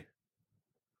 probably.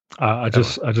 I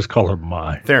just call her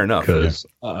Mai. Fair enough. Because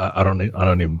I don't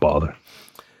even bother.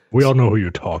 We all know who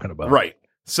you're talking about. Right.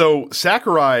 So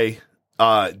Sakurai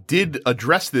did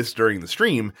address this during the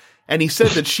stream, and he said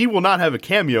that she will not have a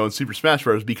cameo in Super Smash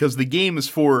Bros. Because the game is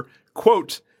for,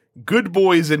 quote, good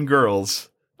boys and girls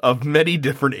of many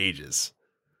different ages.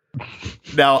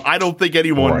 Now, I don't think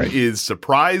anyone is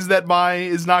surprised that Mai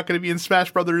is not going to be in Smash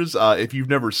Brothers. If you've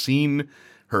never seen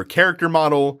her character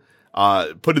model,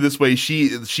 put it this way,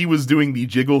 she was doing the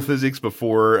jiggle physics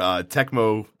before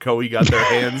Tecmo Koei got their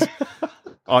hands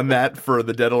on that for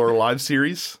the Dead or Alive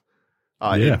series.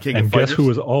 In King of Fighters. Guess who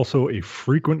was also a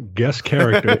frequent guest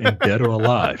character in Dead or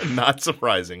Alive? Not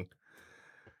surprising.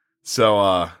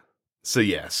 So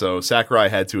Sakurai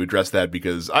had to address that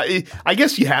because I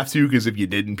guess you have to, because if you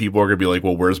didn't, people are going to be like,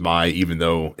 well, where's Mai? Even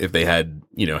though if they had,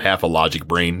 half a logic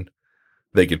brain,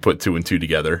 they could put 2 and 2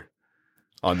 together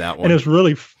on that one. And it's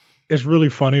really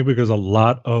funny because a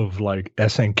lot of like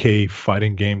SNK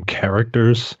fighting game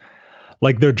characters,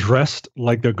 like they're dressed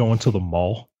like they're going to the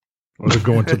mall or they're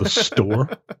going to the store.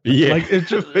 Yeah. Like they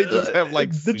just have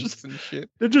like suits and shit.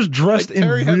 They're just dressed in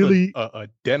really a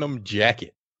denim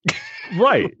jacket.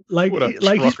 Right, like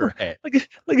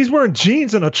he's wearing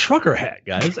jeans and a trucker hat,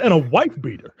 guys, and a wife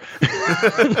beater.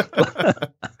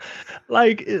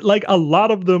 like a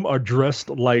lot of them are dressed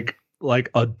like like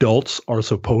adults are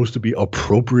supposed to be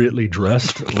appropriately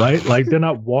dressed, right? Like they're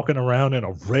not walking around in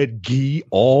a red gi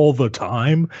all the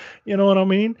time. You know what I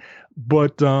mean?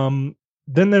 But then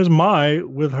there's Mai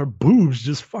with her boobs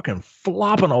just fucking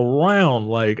flopping around.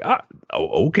 Like,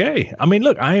 okay. I mean,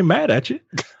 look, I ain't mad at you,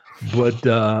 but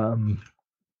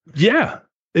yeah,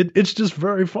 it's just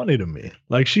very funny to me.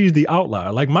 Like she's the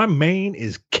outlier. Like my main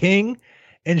is King,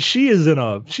 and she is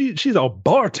she's a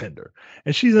bartender,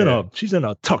 and she's in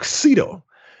a tuxedo.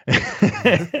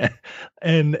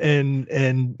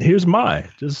 and here's Mai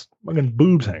just fucking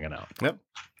boobs hanging out. Yep.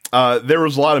 There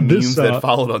was a lot of memes that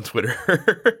followed on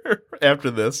Twitter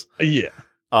after this. Yeah.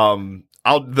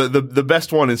 The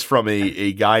best one is from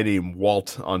a guy named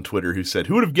Walt on Twitter who said,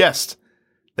 "Who would have guessed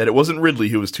that it wasn't Ridley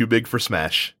who was too big for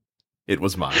Smash? It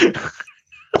was mine."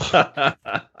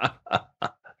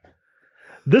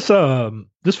 This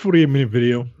 48-minute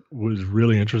video was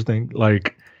really interesting.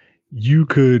 Like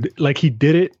he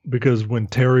did it because when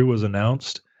Terry was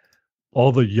announced,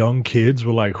 all the young kids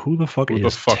were like, "Who the fuck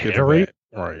is Terry?"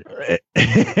 Right.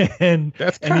 and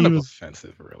that's kind of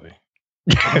offensive, really.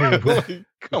 Like,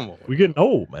 come on, we're getting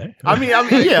old, man. I mean, yeah,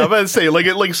 I'm about to say, like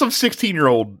some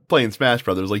 16-year-old playing Smash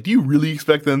Brothers. Like, do you really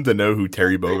expect them to know who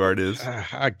Terry Bogard is?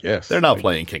 I guess they're not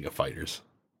playing King of Fighters.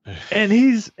 And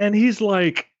he's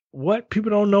like, what? People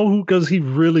don't know who, because he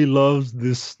really loves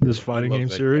this fighting game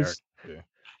series.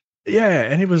 Yeah,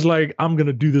 and he was like, "I'm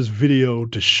gonna do this video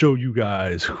to show you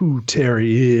guys who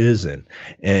Terry is," and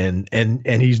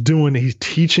he's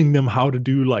teaching them how to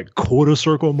do like quarter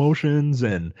circle motions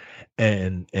and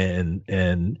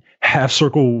half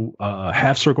circle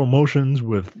motions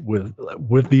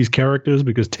with these characters,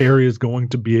 because Terry is going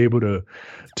to be able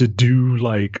to do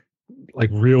like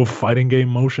real fighting game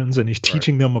motions, and he's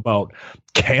teaching them about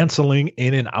canceling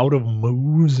in and out of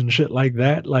moves and shit like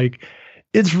that. Like,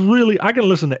 it's really, I can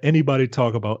listen to anybody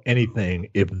talk about anything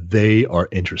if they are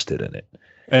interested in it.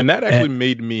 And that actually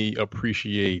made me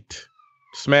appreciate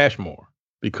Smash more,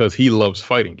 because he loves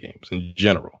fighting games in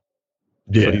general.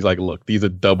 Yeah. So he's like, look, these are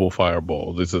double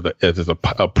fireballs. This is a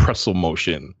pretzel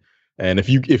motion. And if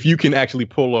you can actually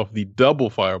pull off the double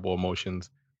fireball motions,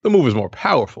 the move is more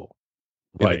powerful.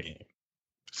 Right.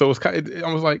 So it's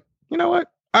I was like, you know what?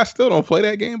 I still don't play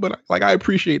that game, but I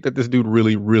appreciate that this dude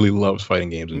really, really loves fighting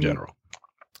games in general.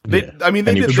 They did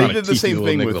the same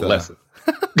thing with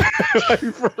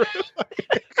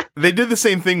they did the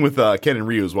same thing with Ken and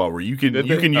Ryu as well, where you can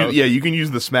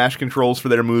use the Smash controls for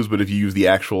their moves, but if you use the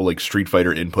actual like Street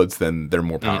Fighter inputs, then they're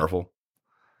more powerful.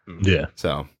 Yeah.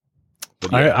 So,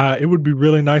 it would be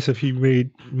really nice if he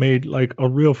made like a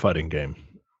real fighting game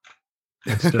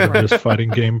instead of this fighting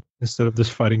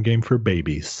game for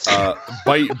babies.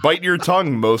 Bite your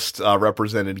tongue, most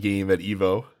represented game at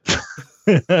Evo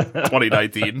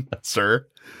 2019, sir.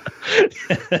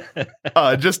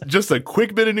 Just a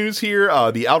quick bit of news here.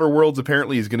 The Outer Worlds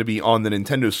apparently is going to be on the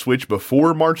Nintendo Switch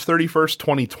before March 31st,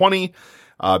 2020,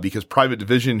 because Private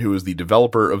Division, who is the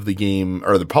developer of the game,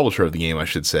 or the publisher of the game, I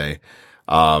should say,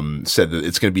 said that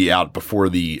it's going to be out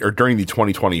during the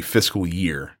 2020 fiscal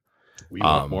year. We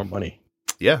want more money.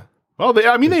 Yeah. Well, they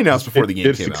announced before the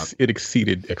game came out. It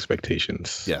exceeded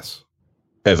expectations. Yes.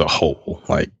 As a whole.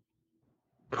 Like,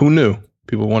 who knew?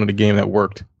 People wanted a game that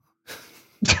worked.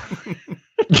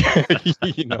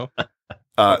 You know.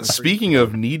 Speaking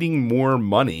of needing more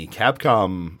money,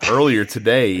 Capcom earlier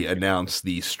today announced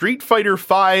the Street Fighter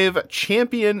V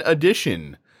Champion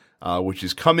Edition, which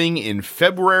is coming in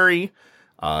February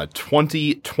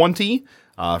 2020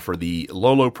 for the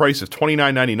low price of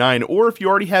 $29.99. Or if you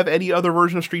already have any other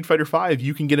version of Street Fighter V,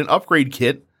 you can get an upgrade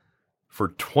kit for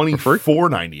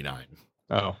 $24.99.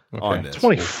 Oh, okay. On this.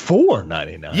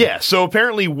 $24.99. Yeah, so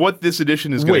apparently what this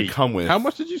edition is going to come with. How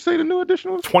much did you say the new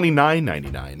edition was?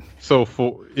 $29.99. So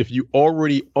if you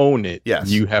already own it, yes,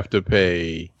 you have to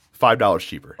pay $5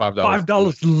 cheaper.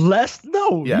 $5 less?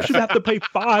 No, you should have to pay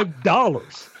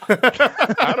 $5.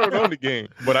 I don't own the game,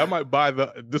 but I might buy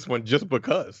this one just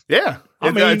because. Yeah,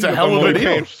 it's a hell of a deal.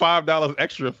 Paying $5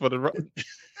 extra for the.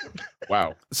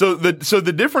 Wow. So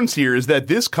the difference here is that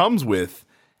this comes with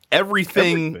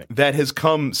everything that has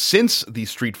come since the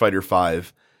Street Fighter V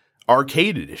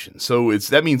Arcade Edition. So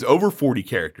that means over 40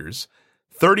 characters,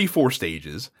 34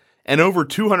 stages, and over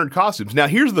 200 costumes. Now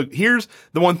here's the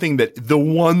one thing that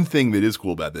is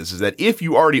cool about this is that if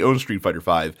you already own Street Fighter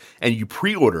V and you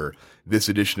pre-order this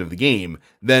edition of the game,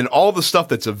 then all the stuff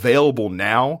that's available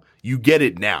now, you get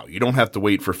it now. You don't have to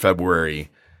wait for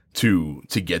February to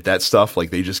get that stuff. Like,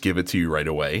 they just give it to you right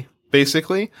away,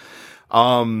 basically.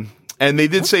 And they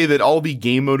did say that all the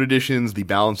game mode editions, the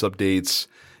balance updates,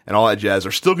 and all that jazz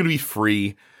are still going to be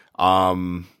free.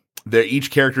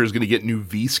 each character is going to get new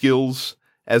V skills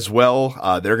as well.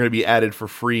 They're going to be added for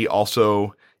free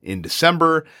also in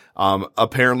December.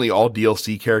 Apparently all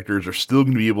DLC characters are still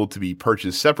going to be able to be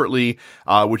purchased separately,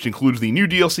 which includes the new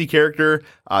DLC character.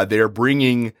 They're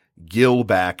bringing Gil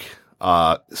back,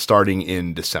 starting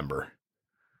in December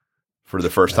for the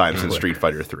first time since Street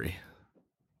Fighter 3.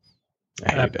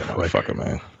 I hate that motherfucker,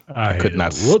 man. I could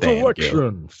not stand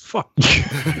Resurrection. Fuck you.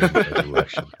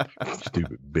 Resurrection.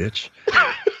 Stupid bitch.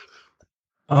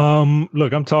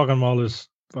 Look, I'm talking all this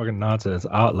fucking nonsense.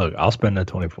 I'll spend that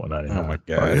 $24.99. Oh my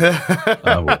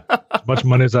god! As much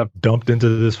money as I've dumped into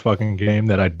this fucking game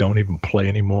that I don't even play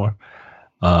anymore.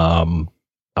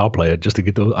 I'll play it just to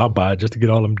get those. I'll buy it just to get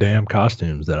all them damn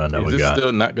costumes that I never got. Is this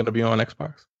still not going to be on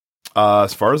Xbox?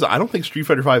 As far as I don't think Street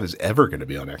Fighter 5 is ever going to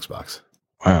be on Xbox.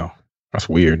 Wow, that's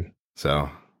weird. So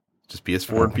just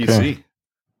PS4 and PC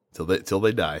till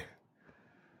they die.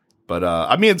 But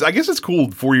I mean, I guess it's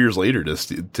cool 4 years later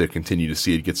to continue to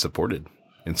see it get supported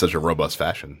in such a robust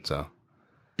fashion. So,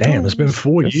 damn, it's been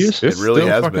 4 years. It really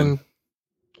has been.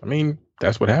 I mean,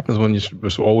 that's what happens when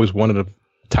it's always one of the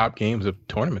top games of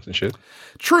tournaments and shit.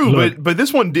 True, but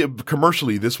this one did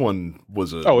commercially. This one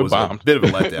was a bit of a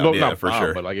letdown. No, yeah, for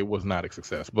sure. But like, it was not a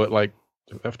success. But like,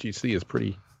 FGC is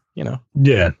pretty. Yeah,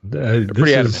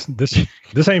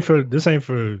 this ain't for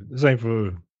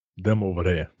them over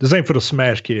there. This ain't for the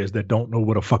Smash kids that don't know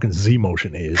what a fucking Z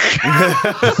motion is.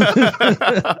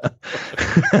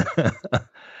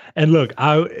 And look,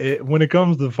 when it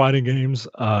comes to fighting games,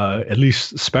 at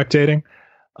least spectating,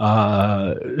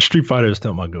 Street Fighter is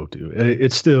still my go-to.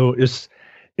 It's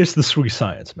the sweet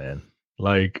science, man.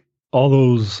 Like all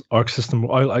those Arc System,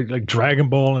 like Dragon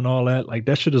Ball and all that, like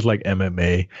that shit is like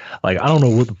MMA. Like I don't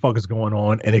know what the fuck is going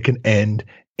on, and it can end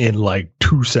in like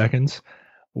 2 seconds.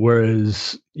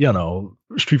 Whereas,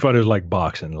 Street Fighter is like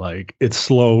boxing. Like it's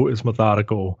slow, it's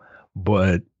methodical,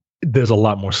 but there's a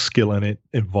lot more skill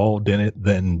involved in it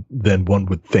than one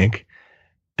would think.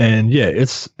 And yeah,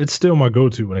 it's still my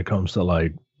go-to when it comes to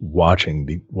like watching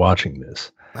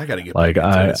this. I got to get back into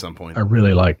it at some point. I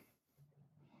really like.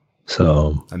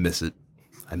 So I miss it.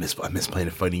 I miss playing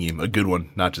a fighting game, a good one,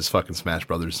 not just fucking Smash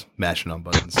Brothers mashing on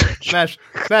buttons. Smash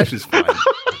is fine.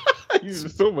 Using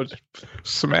so much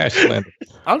Smash slander.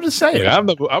 I'm just saying. Yeah,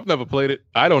 I've never played it.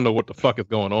 I don't know what the fuck is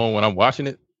going on when I'm watching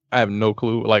it. I have no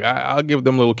clue. Like I'll give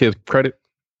them little kids credit,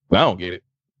 but I don't get it.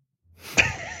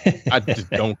 I just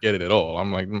don't get it at all.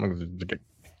 I'm like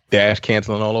dash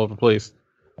canceling all over the place.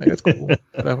 Like, that's cool.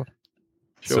 Whatever.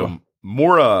 Sure. So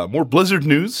more Blizzard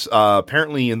news.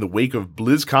 Apparently, in the wake of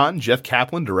BlizzCon, Jeff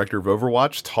Kaplan, director of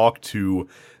Overwatch, talked to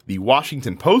the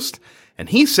Washington Post. And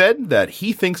he said that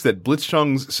he thinks that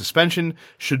Blitzchung's suspension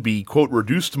should be, quote,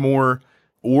 reduced more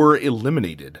or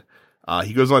eliminated.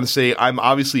 He goes on to say, I'm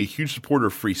obviously a huge supporter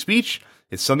of free speech.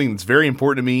 It's something that's very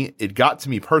important to me. It got to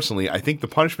me personally. I think the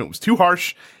punishment was too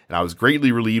harsh, and I was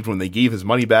greatly relieved when they gave his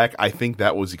money back. I think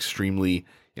that was extremely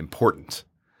important.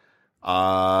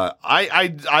 I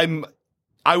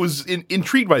was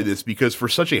intrigued by this because for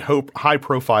such a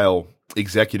high-profile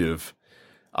executive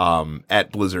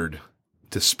at Blizzard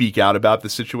to speak out about the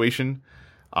situation,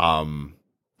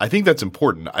 I think that's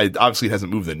important. Obviously, it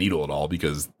hasn't moved the needle at all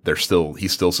because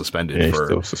he's still suspended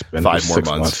for 5 more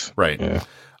months. Right. Yeah.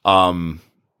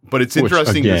 But it's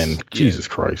interesting. Again, Jesus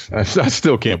Christ. I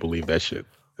still can't believe that shit.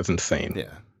 That's insane.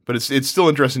 Yeah. But it's still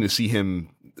interesting to see him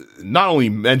not only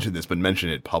mention this, but mention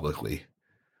it publicly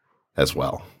as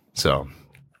well. So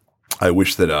I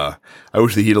wish that he had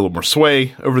a little more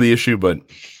sway over the issue, but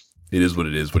it is what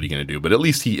it is. What are you going to do? But at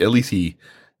least he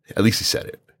said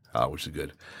it, which is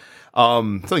good.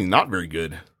 Something not very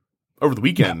good. Over the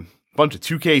weekend, a bunch of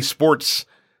 2K Sports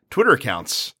Twitter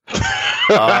accounts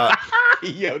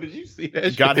yo, did you see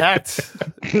that? Got hacked.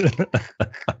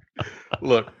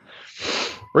 Look,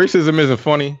 racism isn't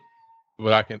funny,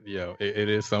 but it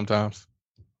is sometimes.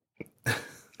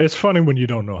 It's funny when you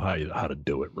don't know how to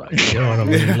do it right. You know what I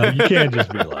mean? Like you can't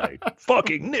just be like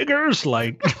fucking niggers.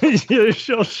 Like,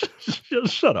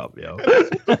 shut up, yo. I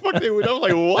was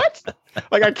like, what?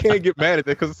 Like, I can't get mad at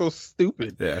that because it's so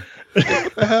stupid. Yeah.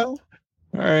 What the hell?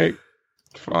 All right,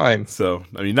 fine. So,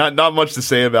 I mean, not much to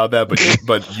say about that,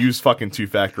 but use fucking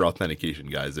 2-factor authentication,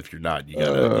 guys. If you're not, you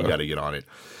gotta get on it.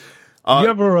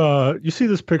 You see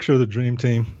this picture of the Dream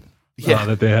Team? Yeah.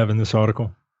 That they have in this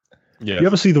article. Yeah. You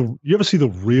ever see the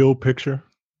real picture?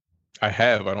 I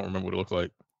have. I don't remember what it looks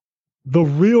like. The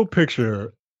real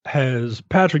picture has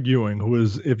Patrick Ewing, who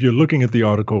is, if you're looking at the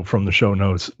article from the show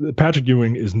notes, Patrick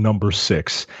Ewing is number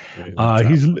 6.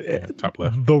 He's top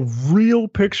left. The real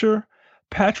picture,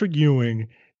 Patrick Ewing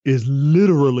is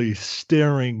literally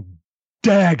staring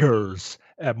daggers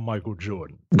at Michael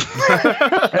Jordan.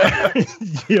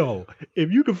 Yo,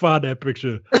 if you can find that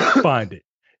picture, find it.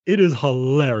 It is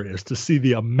hilarious to see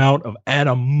the amount of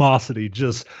animosity,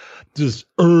 just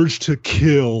urge to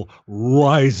kill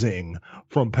rising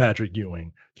from Patrick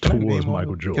Ewing towards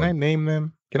Michael Jordan. Can I name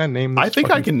them? I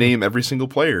think I can name every single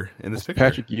player in this picture.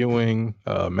 Patrick Ewing,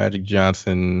 Magic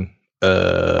Johnson,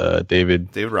 David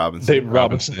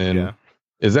Robinson. Yeah.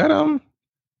 Is that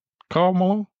Karl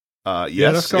Malone?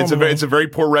 Yes, it's a very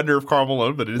poor render of Karl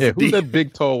Malone, but it is. Who's that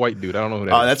big tall white dude? I don't know who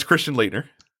that is. That's Christian Laettner.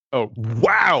 Oh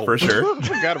wow, for sure. I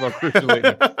forgot about Christian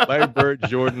Laettner. Larry Bird,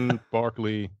 Jordan,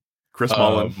 Barkley, Chris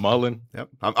Mullin. Mullin. Yep,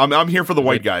 I'm here for the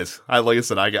white guys. Like I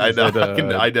said, I can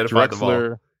identify them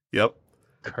all. Yep.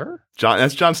 Kerr?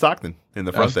 That's John Stockton in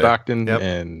the front there. Stockton yep.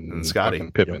 and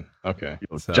Scottie Pippen. Yep. Okay.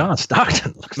 So. John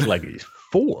Stockton looks like he's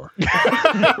 4.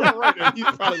 Right, he's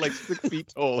probably like 6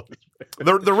 feet tall.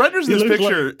 The renders in this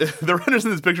picture, the renders in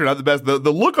this picture are not the best. The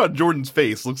look on Jordan's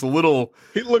face looks a little.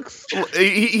 He looks.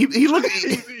 He looks.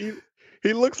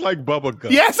 He looks like Bubba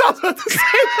Gump. Yes, I was about to say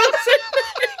that.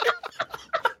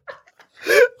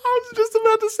 I was just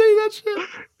about to say that shit.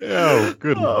 Oh,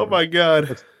 good. Oh my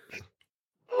god.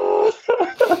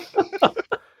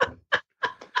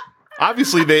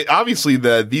 Obviously,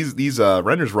 these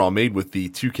renders were all made with the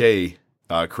 2K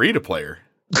creative player,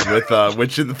 with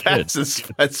which in the past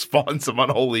has spawned some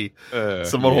unholy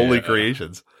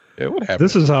creations. Yeah, what happened?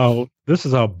 This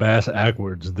is how bass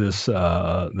backwards this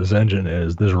engine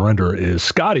is. This render is.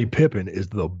 Scottie Pippen is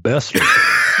the best.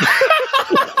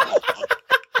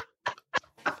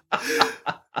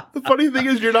 The funny thing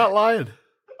is, you're not lying.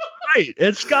 Right,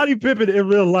 and Scottie Pippen in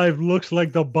real life looks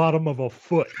like the bottom of a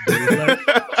foot. Dude. Like,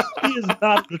 he is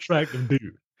not an attractive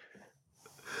dude.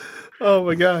 Oh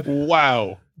my god!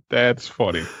 Wow, that's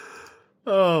funny.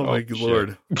 Oh my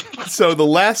lord! So the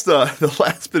last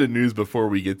bit of news before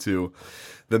we get to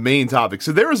the main topic.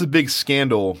 So there was a big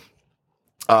scandal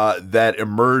that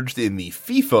emerged in the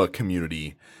FIFA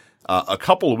community a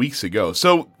couple of weeks ago.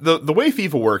 So the way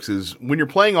FIFA works is when you're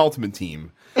playing Ultimate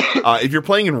Team. If you're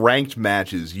playing in ranked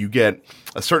matches, you get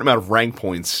a certain amount of rank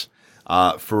points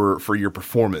for your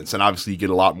performance, and obviously you get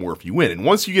a lot more if you win. And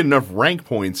once you get enough rank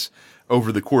points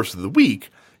over the course of the week,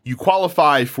 you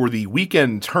qualify for the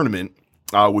weekend tournament,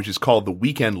 which is called the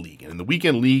Weekend League. And in the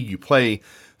Weekend League, you play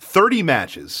 30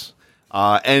 matches,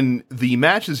 and the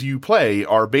matches you play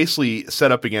are basically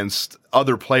set up against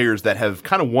other players that have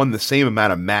kind of won the same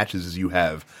amount of matches as you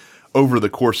have over the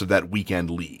course of that Weekend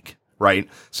League. Right.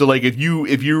 So like if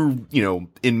you're,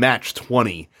 in match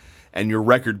 20 and your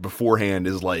record beforehand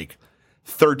is like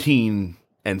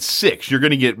 13-6, you're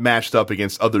going to get matched up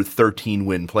against other 13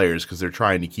 win players because they're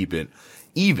trying to keep it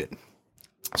even.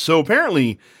 So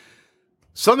apparently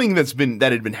something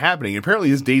that had been happening, apparently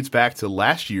this dates back to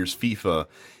last year's FIFA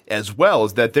as well,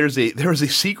 is that there was a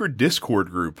secret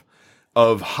Discord group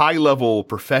of high level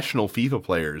professional FIFA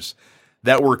players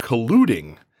that were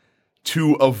colluding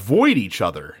to avoid each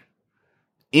other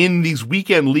in these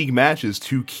weekend league matches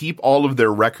to keep all of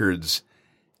their records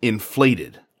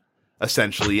inflated,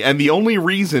 essentially. And the only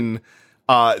reason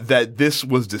that this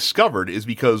was discovered is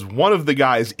because one of the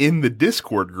guys in the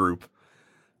Discord group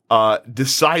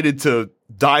decided to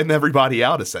dime everybody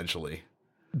out, essentially.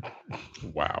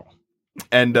 Wow.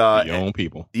 And your own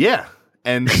people. Yeah.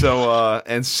 And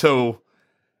so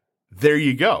there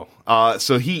you go.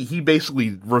 So he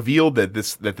basically revealed that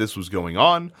this was going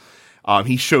on.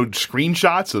 He showed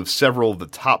screenshots of several of the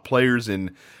top players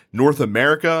in North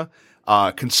America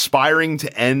conspiring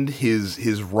to end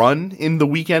his run in the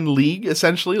Weekend League.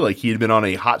 Essentially, like he had been on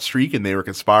a hot streak, and they were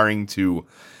conspiring to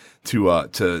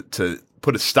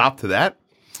put a stop to that.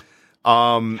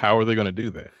 How are they going to do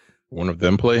that? One of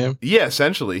them play him? Yeah,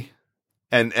 essentially,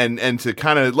 and to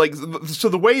kind of like so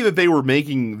the way that they were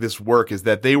making this work is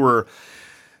that they were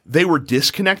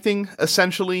disconnecting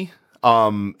essentially.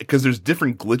 Because there's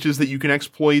different glitches that you can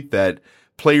exploit that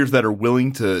players that are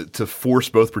willing to force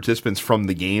both participants from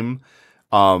the game,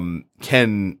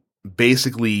 can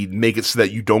basically make it so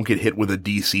that you don't get hit with a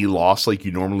DC loss like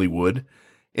you normally would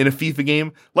in a FIFA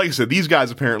game. Like I said, these guys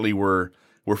apparently were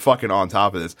fucking on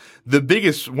top of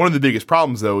this. One of the biggest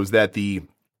problems though is that the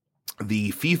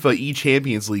FIFA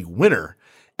eChampions League winner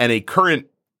and a current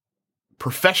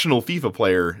professional FIFA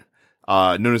player,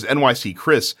 known as NYC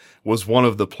Chris, was one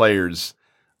of the players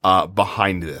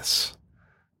behind this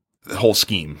whole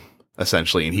scheme,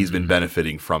 essentially, and he's been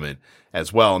benefiting from it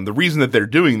as well. And the reason that they're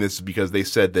doing this is because they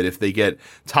said that if they get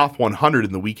top 100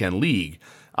 in the Weekend League,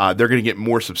 they're going to get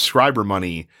more subscriber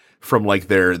money from like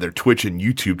their Twitch and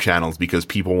YouTube channels because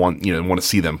people want to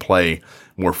see them play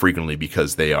more frequently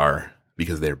because they're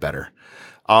better.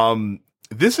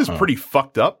 This is pretty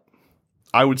fucked up.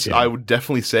 I would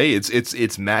definitely say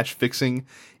it's match fixing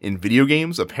in video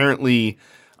games. Apparently,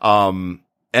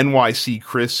 NYC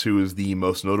Chris, who is the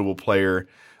most notable player,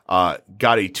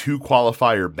 got a 2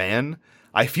 qualifier ban.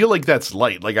 I feel like that's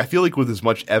light. Like, I feel like with as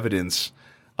much evidence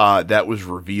that was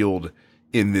revealed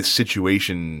in this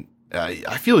situation,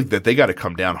 I feel like that they got to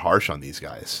come down harsh on these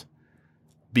guys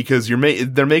because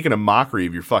they're making a mockery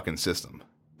of your fucking system.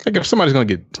 Like, if somebody's gonna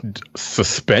get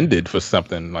suspended for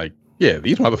something, like, yeah,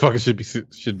 these motherfuckers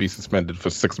should be suspended for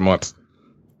 6 months.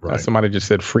 Right. Somebody just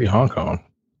said free Hong Kong.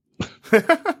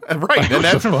 Right, and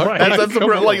that's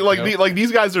the like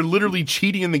these guys are literally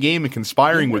cheating in the game and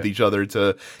conspiring with each other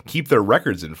to keep their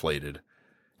records inflated,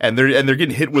 and they're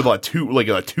getting hit with a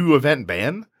 2 event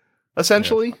ban,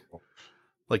 essentially. Yeah.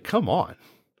 Like, come on.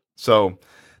 So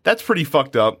that's pretty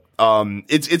fucked up.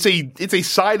 It's a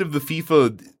side of the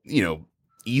FIFA,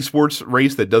 esports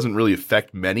race that doesn't really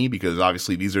affect many because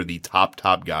obviously these are the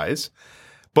top guys.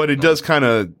 But it does kind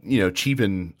of,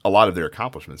 cheapen a lot of their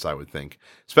accomplishments, I would think,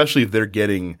 especially if they're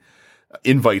getting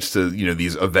invites to,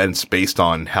 these events based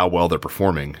on how well they're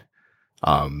performing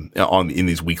in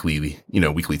these weekly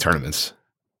tournaments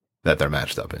that they're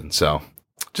matched up in. So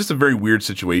just a very weird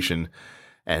situation.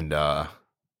 And yeah,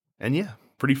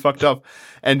 pretty fucked up.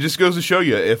 And just goes to show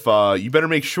you if you better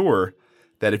make sure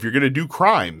that if you're going to do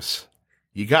crimes,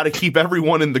 you got to keep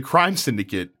everyone in the crime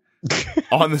syndicate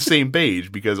on the same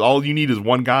page, because all you need is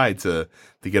one guy to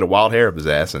get a wild hair up his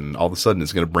ass, and all of a sudden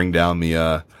it's going to bring down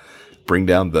the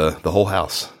whole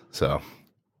house. So,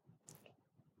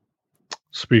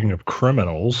 speaking of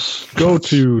criminals, go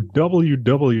to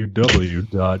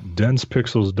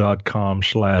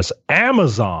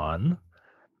www.densepixels.com/Amazon.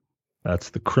 That's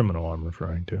the criminal I'm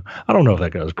referring to. I don't know if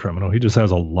that guy's a criminal. He just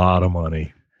has a lot of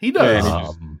money. He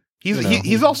does.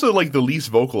 He's also like the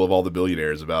least vocal of all the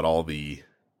billionaires about all the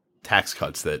tax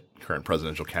cuts that current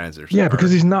presidential candidates because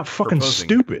he's not fucking proposing.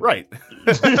 Stupid. Right.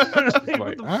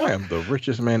 Like, I am the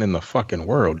richest man in the fucking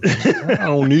world. I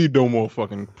don't need no more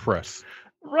fucking press.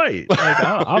 Right. Like,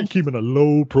 I'm keeping a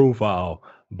low profile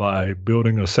by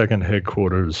building a second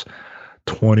headquarters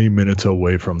 20 minutes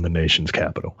away from the nation's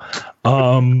capital.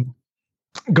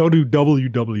 Go to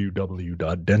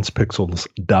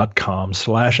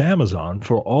www.densepixels.com/Amazon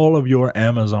for all of your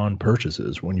Amazon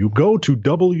purchases. When you go to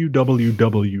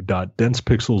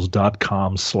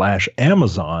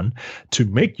www.densepixels.com/Amazon to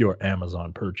make your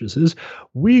Amazon purchases,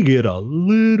 we get a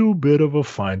little bit of a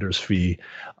finder's fee.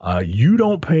 You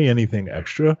don't pay anything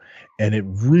extra, and it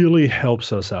really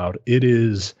helps us out. It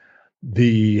is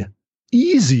the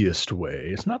easiest way.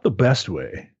 It's not the best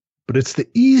way, but it's the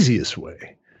easiest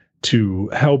way to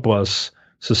help us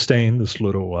sustain this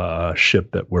little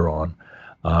ship that we're on.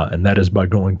 And that is by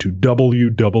going to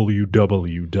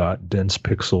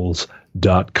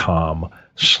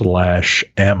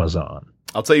www.densepixels.com/Amazon.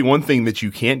 I'll tell you one thing that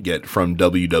you can't get from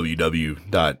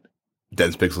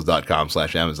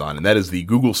www.densepixels.com/Amazon, and that is the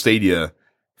Google Stadia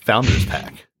Founders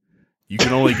Pack. You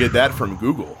can only get that from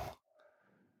Google.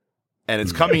 And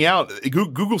it's coming out.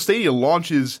 Google Stadia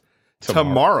launches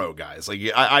tomorrow, guys. Like,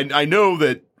 I know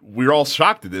that we're all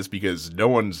shocked at this because no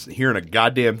one's hearing a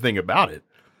goddamn thing about it.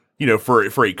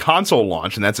 For a console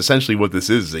launch, and that's essentially what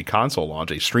this is a console launch,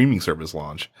 a streaming service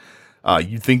launch,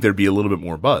 you'd think there'd be a little bit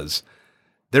more buzz.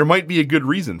 There might be a good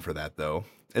reason for that, though,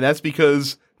 and that's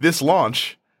because this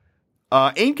launch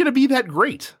ain't going to be that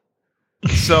great.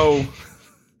 So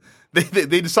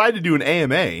they decided to do an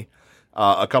AMA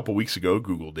a couple weeks ago.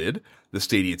 Google did, the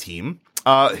Stadia team.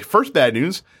 First bad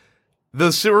news.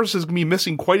 The service is going to be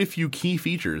missing quite a few key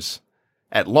features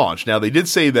at launch. Now, they did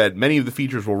say that many of the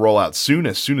features will roll out as soon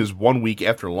as 1 week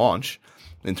after launch,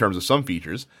 in terms of some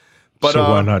features. But so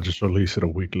why not just release it a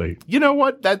week late? You know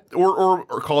what? Or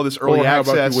call this early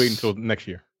access. Or how about you wait until next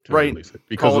year to right. release it?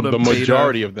 Because the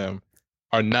majority of them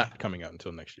are not coming out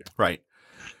until next year. Right.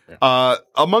 Yeah.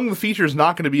 Among the features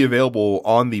not going to be available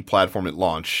on the platform at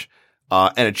launch,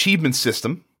 an achievement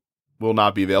system will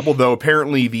not be available, though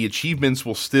apparently the achievements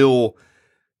will still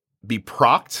be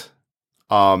procced,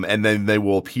 and then they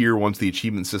will appear once the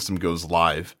achievement system goes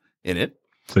live in it.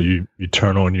 So you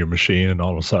turn on your machine and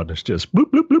all of a sudden it's just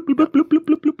bloop, bloop, bloop, bloop, bloop, bloop,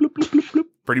 bloop, bloop, bloop, bloop, bloop, bloop.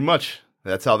 Pretty much.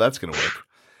 That's how that's going to work.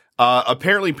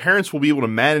 Apparently parents will be able to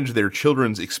manage their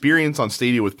children's experience on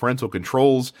Stadia with parental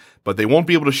controls, but they won't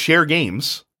be able to share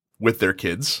games with their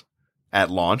kids at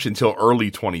launch until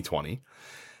early 2020.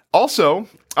 Also,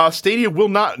 Stadia will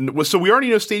not. So we already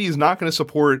know Stadia is not going to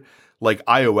support like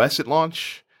iOS at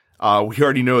launch. We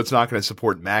already know it's not going to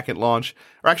support Mac at launch.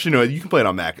 Or actually, no, you can play it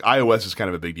on Mac. iOS is kind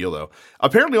of a big deal, though.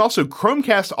 Apparently, also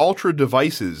Chromecast Ultra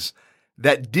devices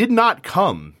that did not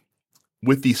come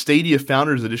with the Stadia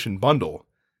Founders Edition bundle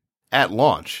at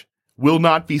launch will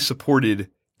not be supported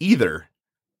either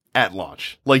at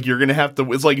launch. Like, you're going to have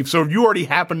to, it's like, if you already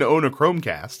happen to own a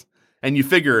Chromecast and you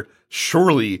figure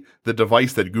surely the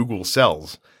device that Google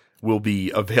sells will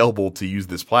be available to use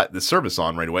this service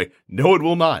on right away. No, it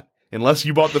will not. Unless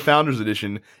you bought the Founders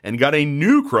Edition and got a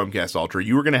new Chromecast Ultra,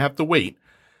 you are going to have to wait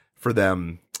for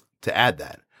them to add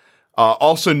that.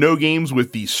 Also, no games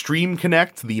with the Stream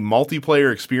Connect, the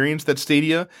multiplayer experience that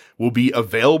Stadia will be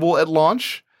available at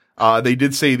launch. They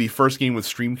did say the first game with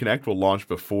Stream Connect will launch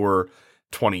before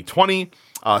 2020.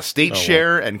 State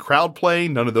Share and Crowd Play,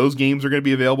 none of those games are going to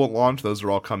be available at launch. Those are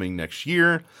all coming next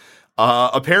year.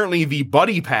 Apparently, the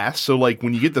Buddy Pass, so like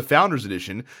when you get the Founders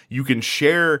Edition, you can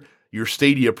share your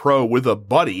Stadia Pro with a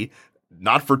buddy.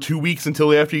 Not for 2 weeks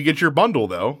until after you get your bundle,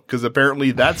 though, because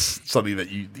apparently that's something that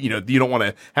you don't want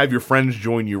to have your friends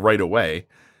join you right away.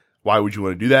 Why would you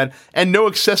want to do that? And no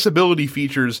accessibility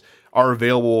features are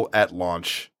available at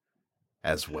launch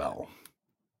as well.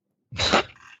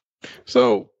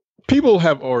 So people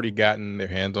have already gotten their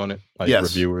hands on it, like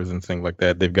reviewers and things like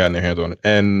that. They've gotten their hands on it,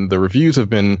 and the reviews have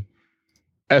been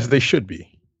as they should be.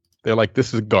 They're like,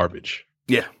 this is garbage.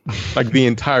 Yeah, like the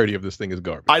entirety of this thing is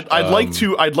garbage. I'd like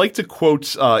to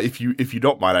quote, if you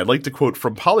don't mind, I'd like to quote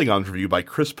from Polygon's review by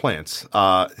Chris Plants.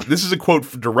 This is a quote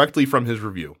directly from his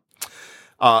review.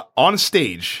 On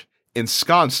stage,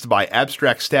 ensconced by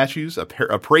abstract statues, a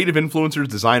parade of influencers,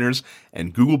 designers,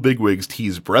 and Google bigwigs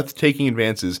tease breathtaking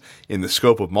advances in the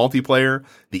scope of multiplayer,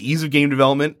 the ease of game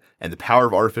development, and the power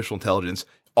of artificial intelligence,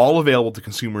 all available to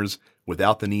consumers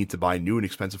without the need to buy new and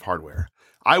expensive hardware.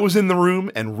 I was in the room,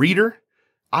 and reader,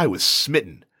 I was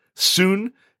smitten.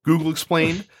 Soon, Google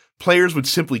explained, players would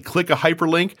simply click a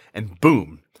hyperlink and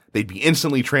boom, they'd be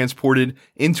instantly transported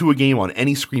into a game on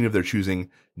any screen of their choosing.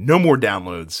 No more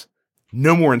downloads,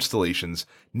 no more installations,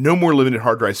 no more limited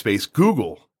hard drive space.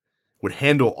 Google would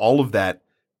handle all of that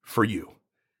for you.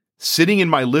 Sitting in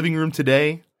my living room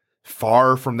today,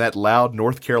 far from that loud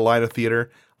North Carolina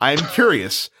theater, I am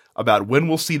curious about when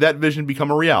we'll see that vision become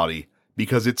a reality,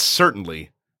 because it's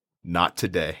certainly not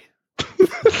today.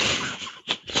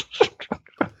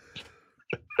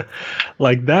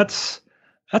 Like that's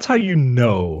how you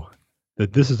know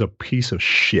that this is a piece of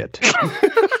shit.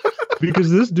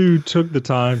 Because this dude took the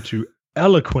time to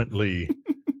eloquently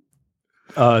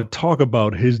talk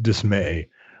about his dismay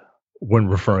when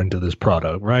referring to this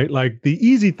product, right? Like the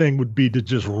easy thing would be to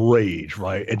just rage,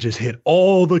 right? And just hit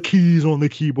all the keys on the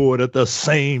keyboard at the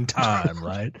same time,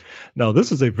 right? Now,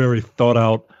 this is a very thought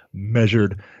out,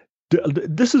 measured.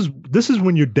 This is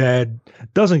when your dad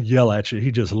doesn't yell at you.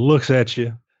 He just looks at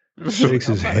you, shakes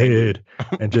his head,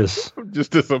 and just I'm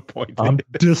just disappointed. I'm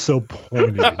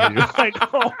disappointed in you. Like,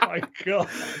 oh my God.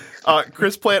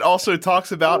 Chris Plant also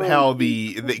talks about how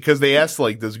because they asked,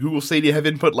 like, does Google Stadia have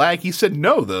input lag? He said,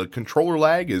 no, the controller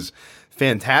lag is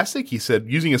fantastic. He said,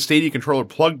 using a Stadia controller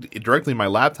plugged directly in my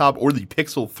laptop or the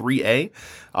Pixel 3a,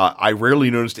 I rarely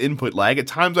noticed input lag. At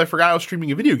times I forgot I was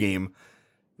streaming a video game.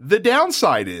 The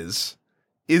downside is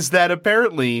that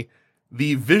apparently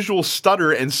the visual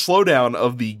stutter and slowdown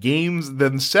of the games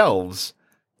themselves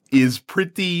is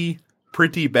pretty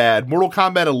bad. Mortal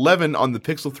Kombat 11 on the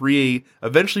Pixel 3a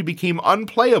eventually became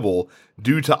unplayable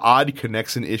due to odd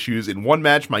connection issues. In one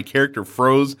match, my character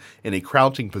froze in a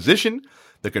crouching position.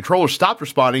 The controller stopped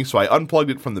responding, so I unplugged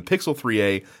it from the Pixel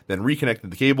 3a, then reconnected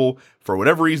the cable. For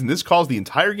whatever reason, this caused the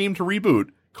entire game to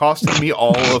reboot, costing me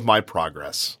all of my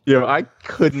progress. Yeah, I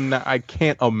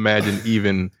can't imagine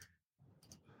even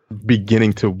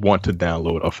beginning to want to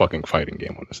download a fucking fighting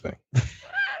game on this thing.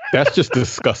 That's just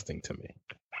disgusting to me.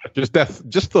 Just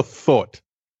the thought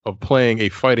of playing a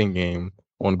fighting game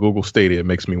on Google Stadia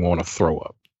makes me want to throw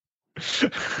up.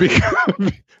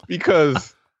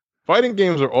 Because fighting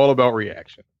games are all about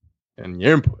reaction and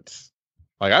your inputs.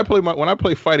 Like when I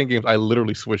play fighting games, I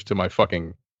literally switch to my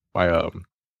screen.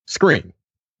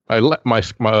 My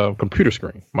computer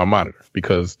screen, my monitor,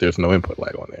 because there's no input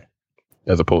lag on there,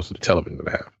 as opposed to the television that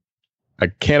I have. I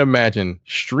can't imagine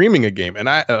streaming a game. And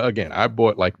I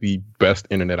bought like the best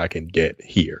internet I can get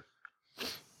here.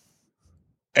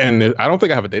 And I don't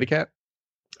think I have a data cap.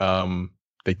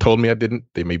 They told me I didn't.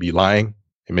 They may be lying.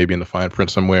 It may be in the fine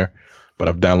print somewhere. But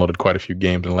I've downloaded quite a few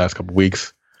games in the last couple of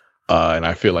weeks. And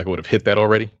I feel like I would have hit that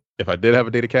already if I did have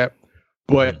a data cap.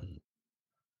 But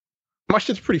my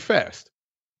shit's pretty fast.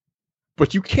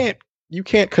 But you can't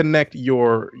connect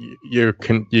you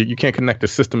can't connect the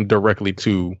system directly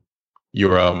to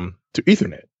your to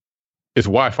Ethernet. It's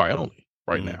Wi-Fi only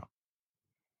right now.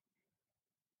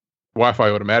 Wi-Fi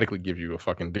automatically gives you a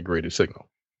fucking degraded signal.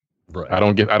 Right. I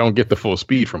don't get the full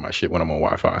speed from my shit when I'm on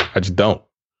Wi-Fi. I just don't.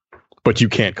 But you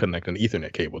can't connect an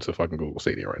Ethernet cable to fucking Google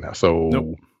Stadia right now. So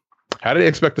Nope. how do they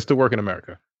expect this to work in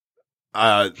America?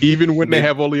 Even when they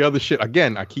have all the other shit.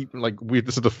 Again, I keep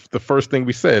this is the first thing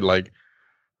we said. Like,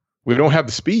 we don't have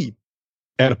the speed,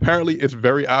 and apparently it's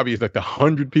very obvious. Like, the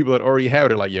 100 people that already have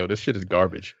it are like, yo, this shit is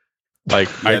garbage. Like,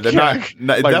 yeah, they're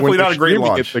definitely not a great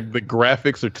launch. The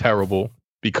graphics are terrible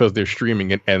because they're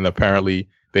streaming it, and apparently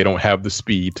they don't have the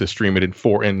speed to stream it it's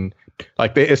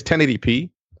 1080p,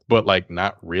 but like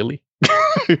not really.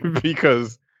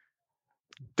 Because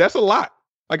that's a lot.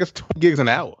 Like, it's 20 gigs an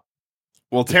hour.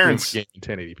 Well, Terrence,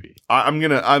 1080p.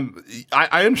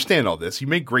 I understand all this. You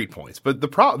make great points, but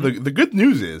the good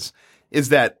news is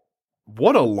that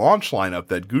what a launch lineup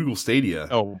that Google Stadia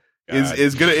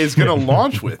is gonna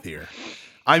launch with here.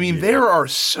 I mean, there are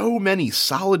so many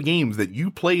solid games that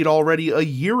you played already a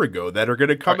year ago that are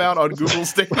gonna come out on Google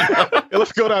Stadia.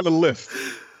 Let's go down the list.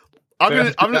 I'm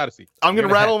gonna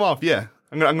rattle them off. Yeah,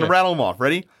 I'm gonna rattle them off.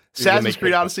 Ready? Assassin's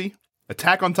Creed Odyssey,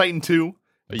 Attack on Titan 2,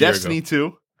 Destiny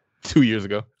 2, 2 years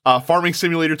ago. Farming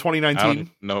Simulator 2019. I don't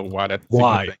know why that's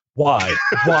Why?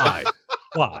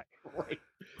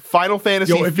 Final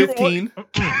Fantasy 15.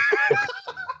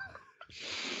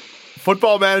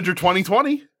 Football Manager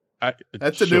 2020.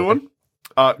 That's a new one.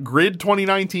 Grid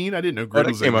 2019. I didn't know Grid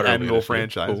was an annual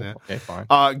franchise. Cool. Yeah. Okay, fine.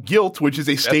 Guilt, which is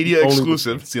a Stadia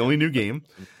exclusive. It's the only new game.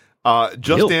 Just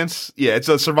Guilt. Dance. Yeah, it's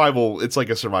a survival. It's like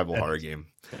a survival horror game.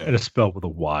 And it's spelled with a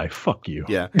Y. Fuck you.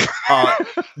 Yeah.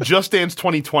 Just Dance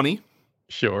 2020.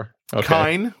 Sure. Okay.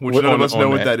 Kine, which none of us know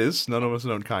what that is. None of us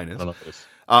know what Kine is. I don't know what it is.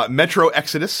 Metro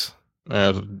Exodus.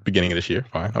 Beginning of this year.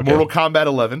 Fine. Okay. Mortal Kombat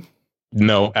 11.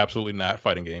 No, absolutely not.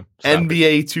 Fighting game.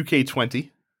 NBA 2K20.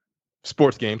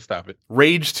 Sports game. Stop it.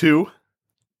 Rage 2.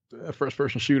 First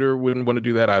person shooter. Wouldn't want to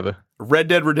do that either. Red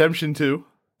Dead Redemption 2.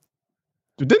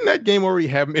 Didn't that game already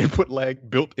have input lag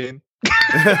built in?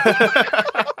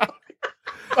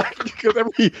 Because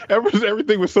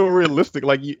everything was so realistic.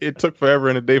 Like, it took forever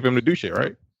and a day for him to do shit,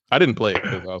 right? I didn't play it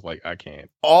because I was like, I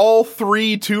can't. All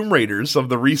 3 Tomb Raiders of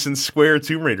the recent Square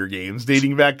Tomb Raider games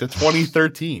dating back to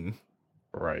 2013.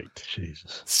 Right.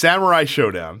 Jesus. Samurai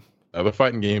Showdown. Another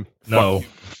fighting game. No.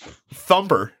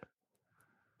 Thumper.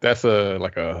 That's a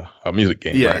music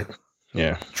game, right?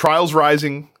 Yeah. Trials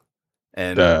Rising.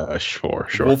 And sure.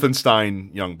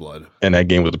 Wolfenstein Youngblood. And that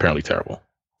game was apparently terrible.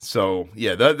 So,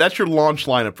 yeah, that's your launch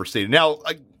lineup for Stadia. Now,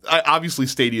 obviously,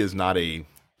 Stadia is not a,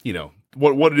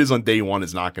 what it is on day one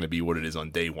is not going to be what it is on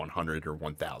day 100 or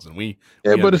 1,000.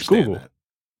 But it's Google. That.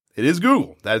 It is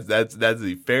Google. That's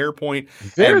a fair point.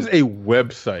 There's a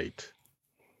website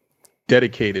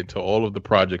dedicated to all of the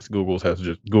projects Google has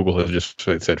just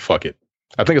said, fuck it.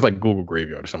 I think it's like Google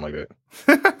Graveyard or something like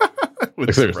that.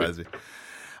 Would surprise me.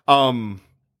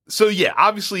 So yeah,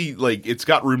 obviously, like, it's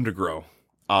got room to grow.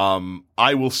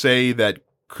 I will say that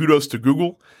kudos to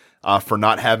Google for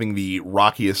not having the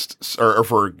rockiest, or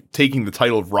for taking the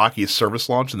title of rockiest service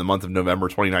launch in the month of November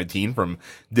 2019 from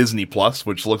Disney Plus,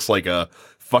 which looks like a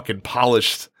fucking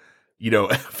polished,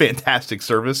 fantastic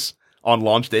service on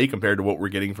launch day compared to what we're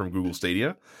getting from Google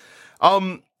Stadia.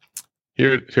 Here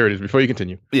it is. Before you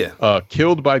continue,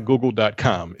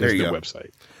 killedbygoogle.com is the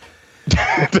website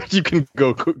that you can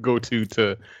go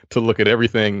to look at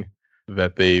everything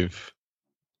that they've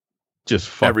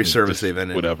just every service they've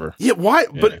ended. Whatever. Yeah, why?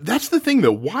 Yeah. But that's the thing,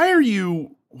 though. Why are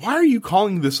you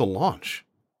calling this a launch?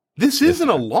 This isn't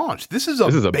a launch. This is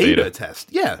a beta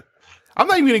test. Yeah, I'm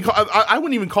not even gonna call. I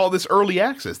wouldn't even call this early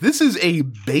access. This is a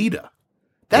beta.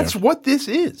 That's what this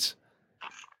is.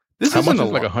 This How much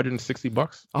is like $160?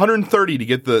 130 to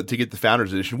get the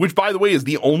Founders Edition, which, by the way, is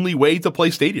the only way to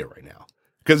play Stadia right now.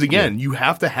 Because again, you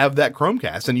have to have that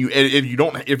Chromecast, and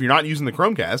if you're not using the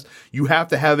Chromecast, you have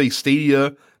to have the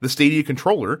Stadia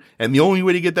controller, and the only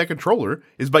way to get that controller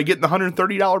is by getting the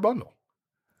 $130 bundle.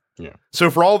 Yeah.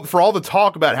 So for all the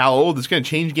talk about how this is going to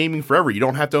change gaming forever, you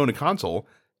don't have to own a console.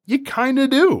 You kind of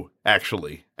do,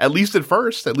 actually. At least at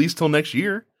first, at least till next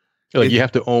year. You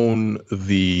have to own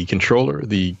the controller,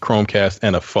 the Chromecast,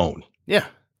 and a phone. Yeah.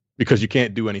 Because you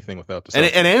can't do anything without the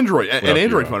an Android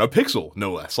phone, a Pixel,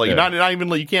 no less. Like not even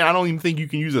like you can't. I don't even think you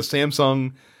can use a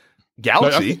Samsung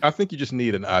Galaxy. No, I think you just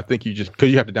need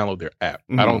because you have to download their app.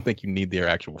 Mm-hmm. I don't think you need their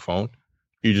actual phone.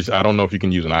 I don't know if you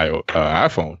can use an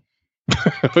iPhone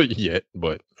yet,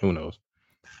 but who knows?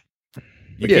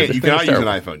 You cannot use an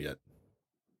iPhone yet.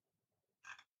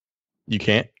 You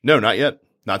can't? No, not yet.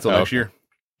 Not till next year.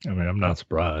 I mean, I'm not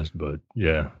surprised, but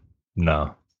yeah,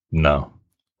 no. Yeah,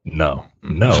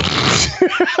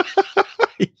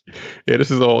 this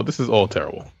is all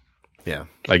terrible. Yeah.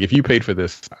 Like, if you paid for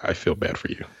this, I feel bad for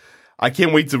you. I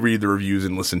can't wait to read the reviews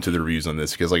and listen to the reviews on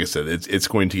this because, like I said, it's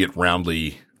going to get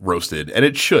roundly roasted, and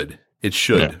it should. It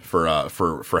should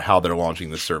for how they're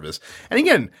launching this service. And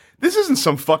again, this isn't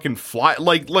some fucking fly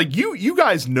like you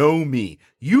guys know me.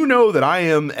 You know that I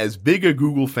am as big a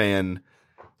Google fan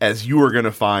as you are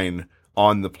gonna find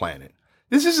on the planet.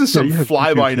 This isn't some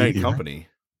fly-by-night company.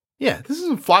 Yeah, this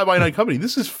isn't fly-by-night company.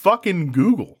 This is fucking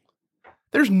Google.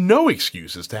 There's no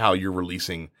excuse as to how you're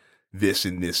releasing this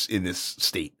in this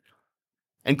state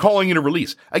and calling it a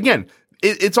release. Again,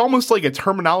 it's almost like a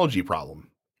terminology problem.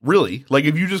 Really, like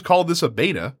if you just called this a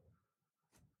beta,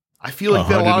 I feel like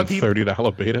that a lot of people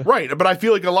 $30 beta, right? But I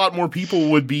feel like a lot more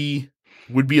people would be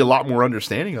a lot more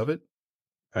understanding of it.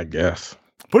 I guess.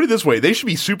 Put it this way, they should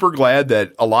be super glad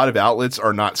that a lot of outlets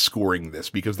are not scoring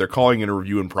this because they're calling it a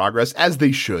review in progress, as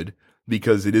they should,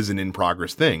 because it is an in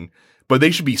progress thing. But they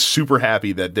should be super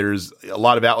happy that there's a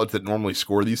lot of outlets that normally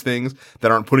score these things that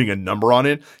aren't putting a number on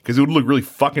it, because it would look really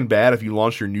fucking bad if you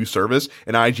launched your new service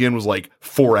and IGN was like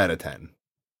 4 out of 10.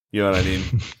 You know what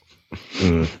I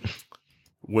mean?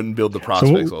 Wouldn't build the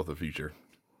prospects of the future.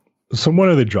 So when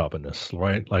are they dropping this,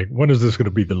 right? Like, when is this going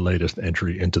to be the latest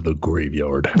entry into the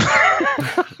graveyard?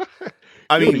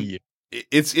 I mean,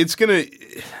 it's going to...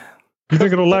 You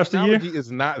think it'll last a year? Technology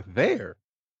is not there.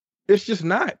 It's just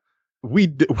not. We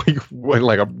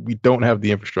don't have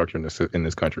the infrastructure in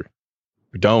this country.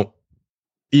 We don't.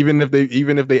 Even if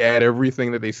they add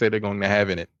everything that they say they're going to have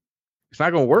in it, it's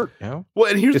not going to work. You know? Well,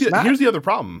 and here's the other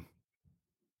problem.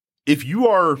 If you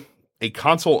are a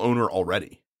console owner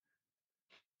already,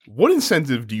 what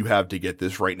incentive do you have to get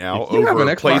this right now over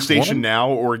PlayStation Now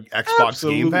or Xbox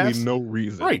Game Pass? No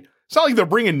reason. Right. It's not like they're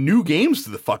bringing new games to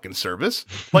the fucking service.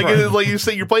 Like, like you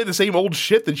say, you're playing the same old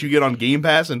shit that you get on Game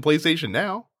Pass and PlayStation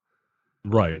Now.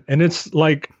 Right. And it's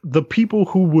like the people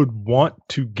who would want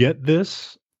to get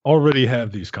this already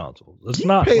have these consoles. It's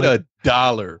not paid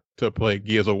 $1 to play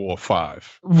Gears of War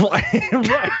 5. Right.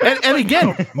 And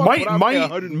again, might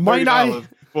I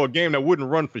for a game that wouldn't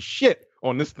run for shit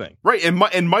on this thing. Right. And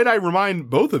might I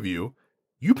remind both of you,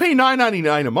 you pay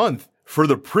 $9.99 a month for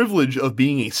the privilege of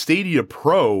being a Stadia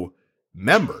Pro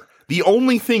member. The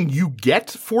only thing you get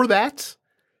for that,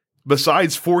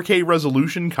 besides 4K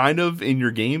resolution kind of in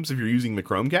your games if you're using the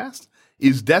Chromecast,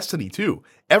 is Destiny 2.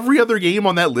 Every other game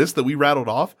on that list that we rattled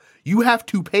off, you have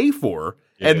to pay for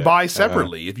and buy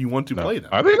separately if you want to play them.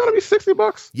 Are they going to be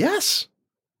 $60? Yes.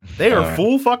 They are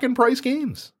full fucking price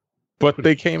games. But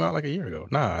they came out like a year ago.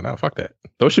 Nah, fuck that.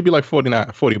 Those should be like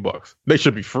 $40. They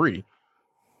should be free.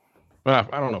 Well,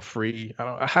 I don't know, free. I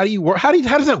don't. How do you work? How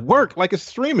does that work? Like it's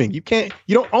streaming. You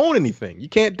don't own anything. You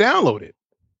can't download it.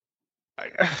 All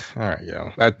right,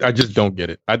 yeah. I just don't get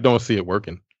it. I don't see it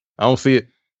working. I don't see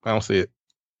it.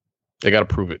 They got to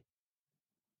prove it.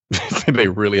 They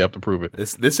really have to prove it.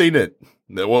 This ain't it.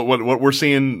 What we're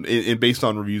seeing based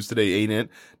on reviews today ain't it.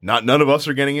 None of us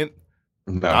are getting it.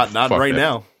 Not right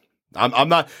now. I'm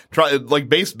not trying, like,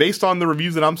 based on the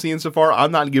reviews that I'm seeing so far,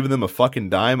 I'm not giving them a fucking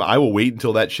dime. I will wait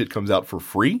until that shit comes out for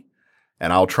free,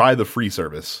 and I'll try the free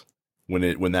service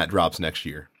when that drops next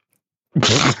year,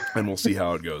 and we'll see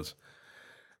how it goes.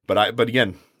 But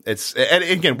again,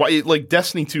 like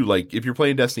Destiny 2, like if you're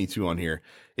playing Destiny 2 on here,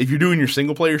 if you're doing your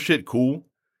single player shit, cool.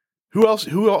 Who else?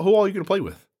 Who all are you gonna play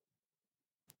with?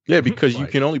 Yeah, because you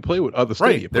can only play with other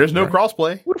Stadia. Right. There's no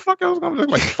crossplay. Who the fuck else gonna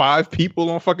like 5 people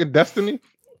on fucking Destiny?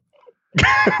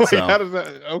 How does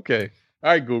that? Okay,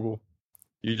 all right, Google,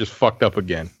 you just fucked up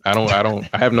again. I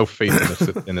have no faith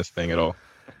in this thing at all.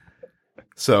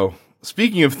 So,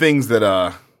 speaking of things that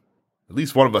at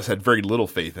least one of us had very little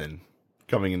faith in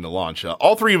coming into launch,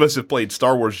 all three of us have played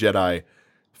Star Wars Jedi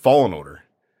Fallen Order,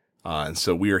 and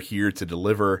so we are here to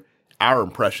deliver our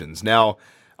impressions. Now,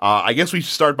 I guess we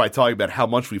should start by talking about how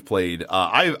much we've played.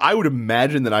 I would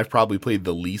imagine that I've probably played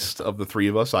the least of the three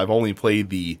of us. I've only played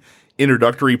the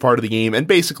introductory part of the game and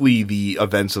basically the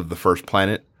events of the first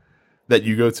planet that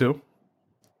you go to.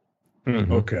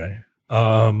 Mm-hmm. Okay.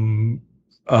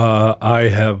 I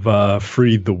have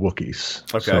freed the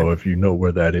Wookiees. Okay. So if you know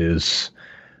where that is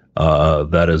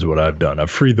what I've done. I've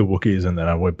freed the Wookiees and then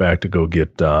I went back to go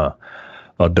get a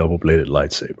double-bladed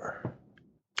lightsaber.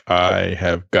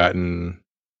 I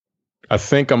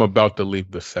think I'm about to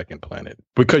leave the second planet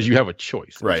because you have a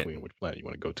choice between which planet you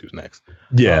want to go to next.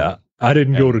 Yeah. I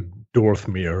didn't go to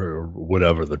Dorthmere or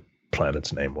whatever the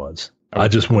planet's name was. I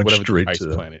just went straight to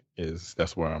the planet is.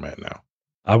 That's where I'm at now.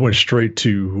 I went straight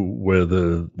to where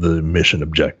the mission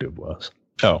objective was.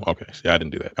 Oh, okay. See, I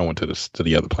didn't do that. I went to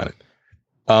the other planet.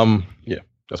 Yeah,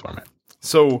 that's where I'm at.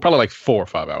 So probably like 4 or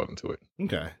 5 hours into it.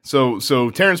 Okay. So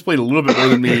Terrence played a little bit more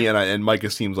than me, and Micah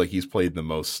seems like he's played the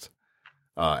most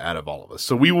out of all of us.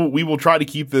 So we will try to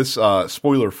keep this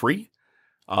spoiler free.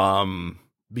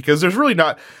 because there's really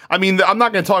not. I mean, I'm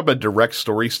not going to talk about direct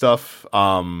story stuff.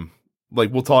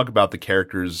 Like we'll talk about the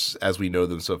characters as we know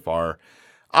them so far.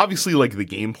 Obviously, like the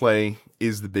gameplay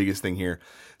is the biggest thing here.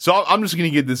 So I'm just going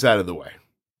to get this out of the way.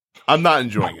 I'm not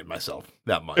enjoying it myself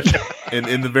that much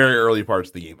in the very early parts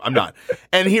of the game. I'm not.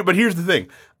 But here's the thing.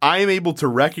 I am able to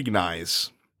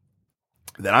recognize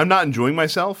that I'm not enjoying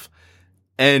myself,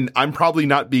 and I'm probably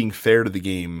not being fair to the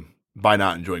game by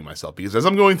not enjoying myself, because as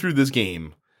I'm going through this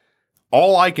game,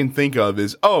 all I can think of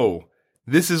is, oh,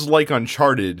 this is like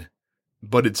Uncharted,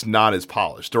 but it's not as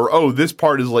polished. Or, oh, this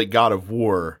part is like God of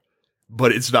War,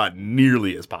 but it's not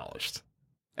nearly as polished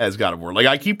as God of War. Like,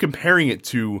 I keep comparing it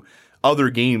to other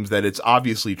games that it's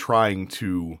obviously trying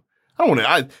to,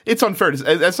 it's unfair to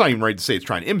say, that's not even right to say it's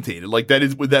trying to imitate it. Like, that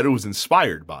it was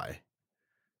inspired by.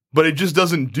 But it just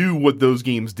doesn't do what those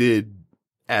games did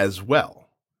as well.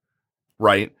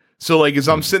 Right? So, like, as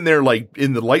I'm sitting there, like,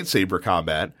 in the lightsaber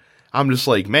combat, I'm just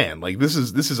like, man, like, this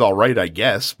is all right, I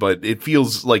guess, but it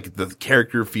feels like the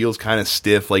character feels kind of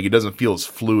stiff. Like, it doesn't feel as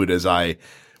fluid as I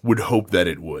would hope that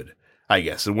it would, I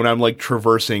guess. And when I'm, like,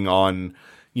 traversing on,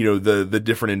 you know, the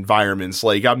different environments,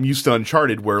 like, I'm used to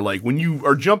Uncharted, where, like, when you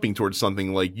are jumping towards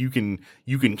something, like, you can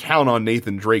count on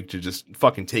Nathan Drake to just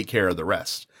fucking take care of the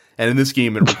rest. And in this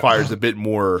game, it requires a bit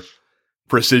more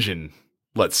precision,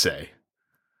 let's say.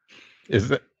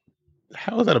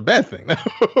 How is that a bad thing?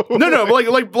 No,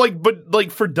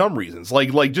 but for dumb reasons,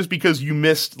 like just because you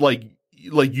missed, like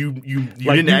you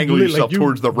didn't angle yourself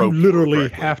towards the rope. You literally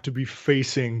have to be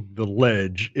facing the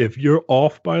ledge. If you're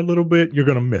off by a little bit, you're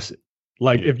gonna miss it.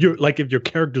 Like if your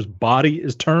character's body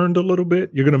is turned a little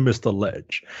bit, you're gonna miss the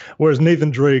ledge. Whereas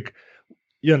Nathan Drake,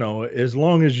 you know, as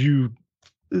long as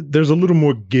there's a little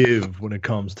more give when it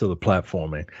comes to the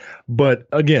platforming. But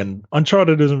again,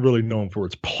 Uncharted isn't really known for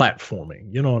its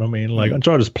platforming. You know what I mean? Like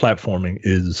Uncharted's platforming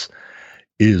is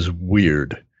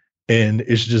weird, and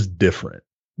it's just different.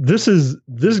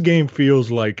 This game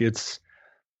feels like it's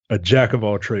a jack of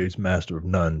all trades, master of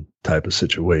none type of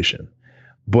situation.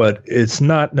 But it's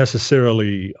not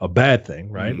necessarily a bad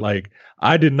thing, right? Like,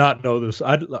 I did not know this.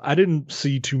 I didn't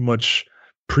see too much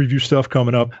preview stuff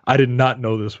coming up. I did not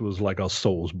know this was like a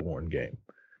Soulsborne game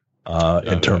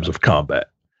in terms of combat.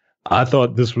 I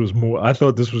thought this was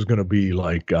going to be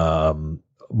like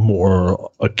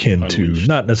more akin to,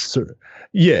 not necessarily.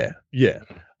 Yeah.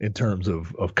 In terms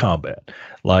of combat,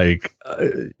 like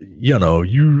you know,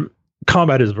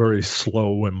 combat is very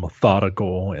slow and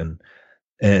methodical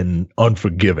and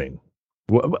unforgiving.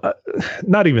 Well,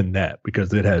 not even that,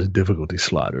 because it has difficulty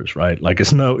sliders, right? Like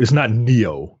it's not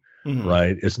Neo.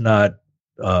 Right, it's not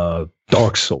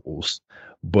Dark Souls,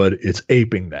 but it's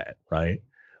aping that, right?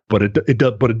 But it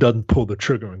doesn't pull the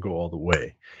trigger and go all the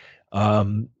way.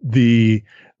 The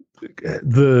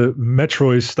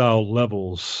Metroid style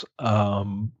levels,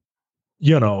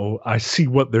 you know, I see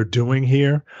what they're doing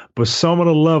here, but some of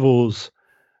the levels,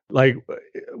 like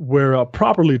where a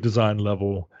properly designed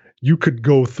level, you could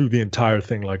go through the entire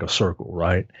thing like a circle,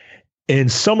 right?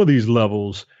 And some of these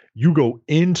levels, you go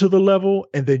into the level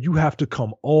and then you have to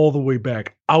come all the way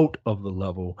back out of the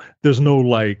level. There's no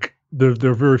like, there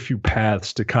are very few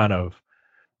paths to kind of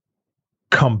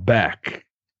come back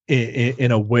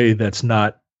in a way that's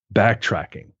not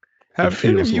backtracking. Have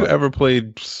any of you ever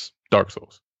played Dark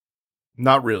Souls?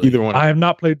 Not really. Either one. I have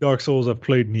not played Dark Souls. I've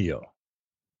played Neo.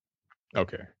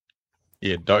 Okay.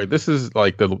 Yeah, this is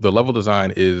like the level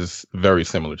design is very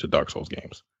similar to Dark Souls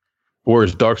games.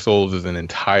 Whereas Dark Souls is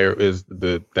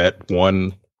that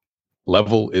one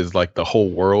level is like the whole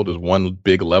world is one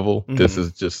big level. This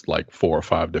is just like 4 or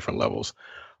 5 different levels.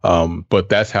 But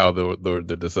that's how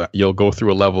the design. You'll go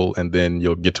through a level and then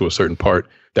you'll get to a certain part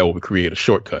that will create a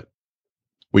shortcut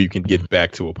where you can get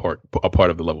back to a part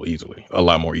of the level easily, a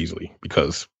lot more easily,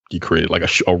 because you created like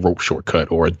a rope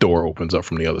shortcut, or a door opens up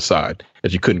from the other side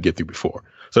that you couldn't get through before.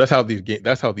 So that's how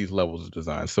these levels are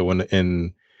designed. So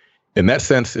in that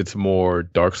sense, it's more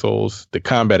Dark Souls. The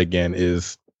combat again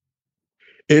it's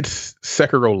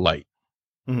Sekiro light.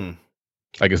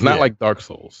 Like it's not like Dark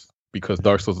Souls, because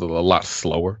Dark Souls is a lot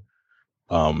slower.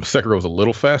 Sekiro is a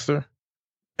little faster,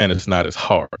 and it's not as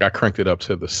hard. I cranked it up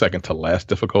to the second to last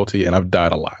difficulty, and I've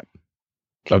died a lot.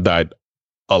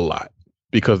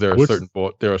 Because there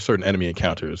are certain enemy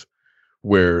encounters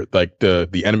where like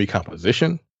the enemy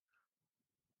composition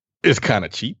is kind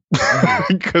of cheap,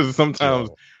 because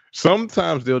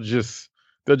sometimes they'll just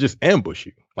ambush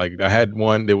you. Like I had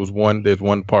there's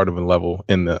one part of a level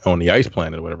on the ice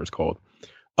planet or whatever it's called.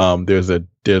 There's a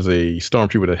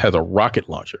stormtrooper that has a rocket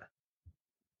launcher,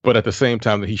 but at the same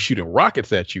time that he's shooting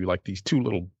rockets at you, like these 2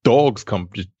 little dogs come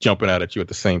just jumping out at you at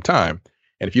the same time.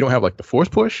 And if you don't have like the force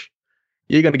push,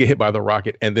 you're gonna get hit by the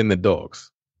rocket and then the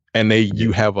dogs, and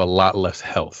you have a lot less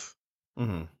health.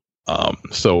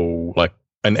 Mm-hmm. So like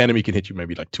an enemy can hit you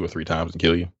maybe like 2 or 3 times and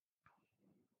kill you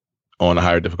on a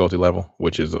higher difficulty level,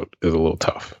 which is a little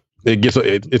tough.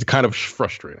 It's kind of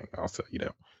frustrating. I'll say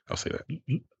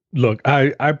that. Look,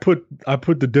 I put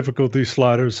the difficulty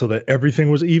sliders so that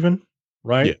everything was even,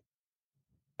 right? Yeah.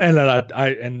 And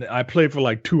then I played for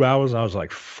like 2 hours and I was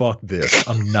like, fuck this.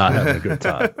 I'm not having a good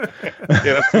time.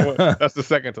 Yeah, that's the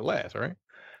second to last, right?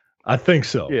 I think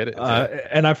so. Yeah, it is,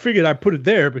 and I figured I put it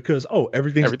there because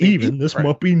everything's even. This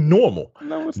must be normal.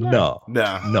 No, it's not.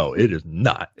 No, it is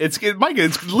not. Mike,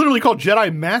 it's literally called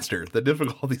Jedi Master. The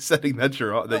difficulty setting that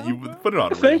you put it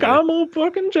on. I think I'm a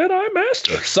fucking Jedi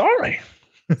Master. Sorry.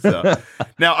 So,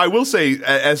 now I will say,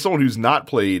 as someone who's not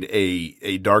played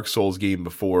a Dark Souls game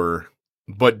before,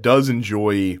 but does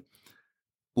enjoy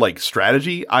like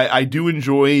strategy, I do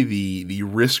enjoy the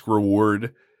risk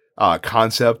reward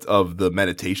concept of the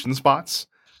meditation spots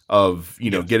of,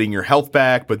 getting your health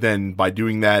back, but then by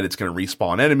doing that, it's going to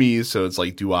respawn enemies. So it's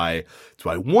like, do I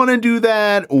want to do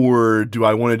that, or do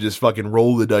I want to just fucking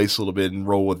roll the dice a little bit and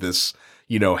roll with this,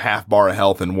 half bar of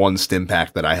health and 1 stim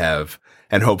pack that I have,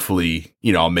 and hopefully,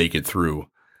 I'll make it through,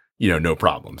 no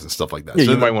problems and stuff like that. Yeah,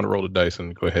 so you might want to roll the dice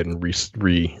and go ahead and reset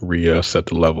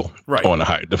the level right on a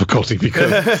higher difficulty,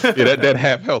 because that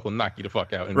half health will knock you the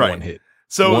fuck out in one hit.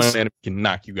 So one enemy can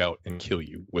knock you out and kill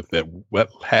you with that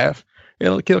half.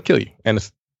 It'll kill you, and it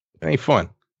ain't fun.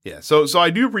 Yeah. So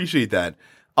I do appreciate that.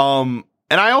 And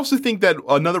I also think that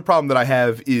another problem that I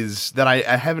have is that I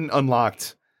haven't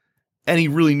unlocked any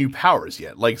really new powers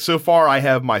yet. Like, so far I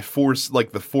have my force,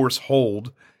 like the force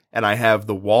hold, and I have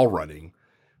the wall running,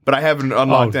 but I haven't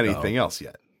unlocked anything else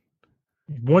yet.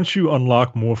 Once you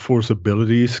unlock more force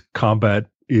abilities, combat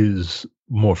is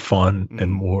more fun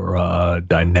and more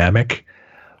dynamic.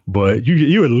 But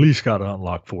you at least got to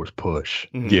unlock force push.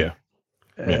 Yeah.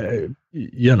 It's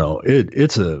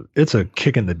a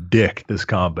kick in the dick, this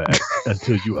combat,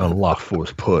 until you unlock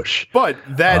force push. But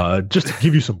that just to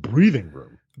give you some breathing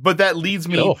room. But that leads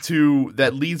me to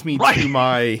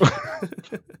my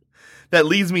that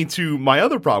leads me to my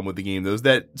other problem with the game, though, is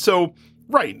that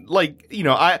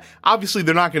I obviously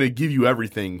they're not going to give you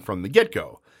everything from the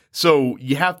get-go. So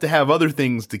you have to have other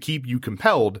things to keep you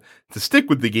compelled to stick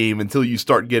with the game until you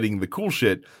start getting the cool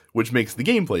shit, which makes the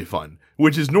gameplay fun,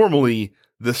 which is normally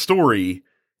the story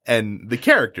and the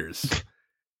characters.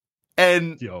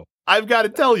 And I've got to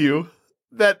tell you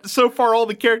that so far, all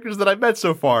the characters that I've met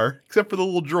so far, except for the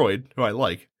little droid, who I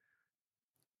like,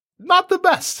 not the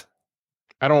best.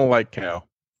 I don't like Cal.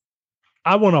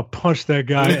 I want to punch that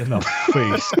guy in the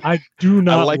face. I do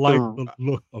not like the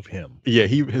look of him. Yeah,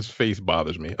 his face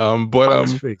bothers me. But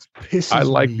his face pisses I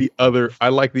like me. I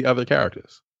like the other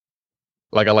characters.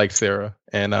 Like, I like Sarah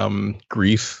and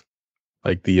Grease,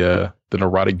 like the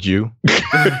neurotic Jew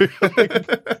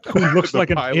who looks like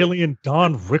an alien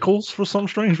Don Rickles for some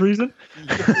strange reason.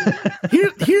 But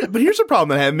here's a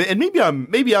problem I have, and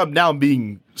maybe I'm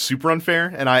being super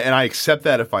unfair, and I accept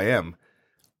that if I am.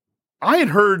 I had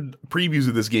heard previews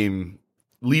of this game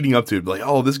leading up to it, like,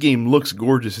 oh, this game looks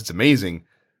gorgeous, it's amazing.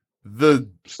 The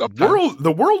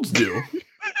worlds do.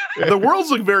 The worlds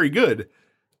look very good.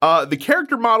 The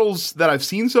character models that I've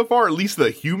seen so far, at least the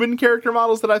human character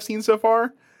models that I've seen so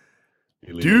far,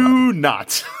 do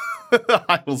not.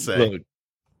 I will say.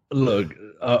 Look.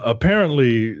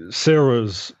 Apparently,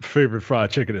 Sarah's favorite fried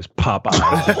chicken is Popeye.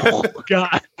 Oh,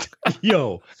 God,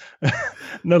 yo.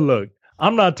 Now look.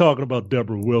 I'm not talking about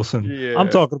Deborah Wilson. Yeah. I'm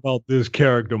talking about this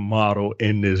character model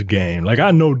in this game. Like,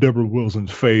 I know Deborah Wilson's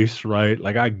face, right?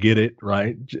 Like, I get it,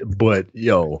 right? But,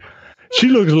 she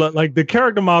looks like the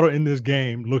character model in this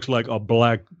game looks like a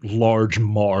black, large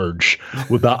Marge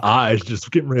with the eyes just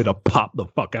getting ready to pop the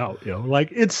fuck out,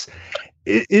 Like, it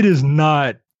is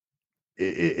not,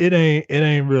 it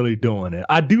ain't really doing it.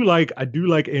 I do like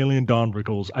Alien Don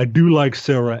Rickles. I do like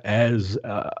Sarah as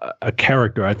a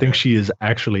character. I think she is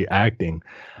actually acting.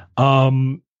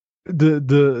 The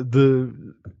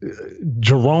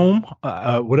Jerome,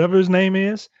 whatever his name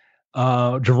is,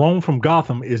 Jerome from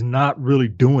Gotham is not really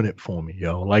doing it for me,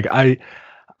 Like I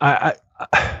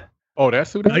oh,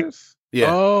 that's who that is?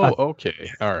 Yeah. Oh, okay.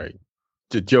 All right.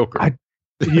 The Joker.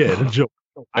 The Joker.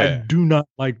 I do not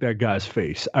like that guy's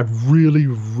face. I really,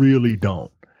 really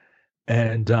don't.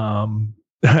 And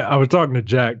I was talking to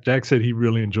Jack. Jack said he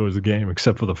really enjoys the game,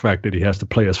 except for the fact that he has to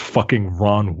play as fucking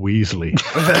Ron Weasley.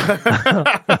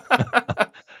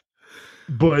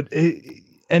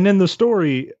 And then the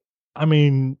story, I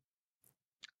mean,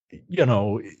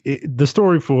 the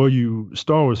story for you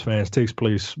Star Wars fans takes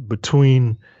place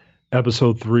between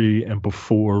Episode 3 and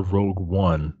before Rogue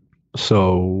One.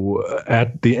 So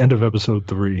at the end of episode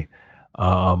 3,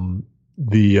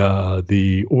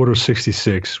 the Order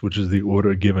 66, which is the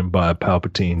order given by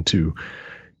Palpatine to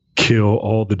kill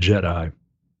all the Jedi,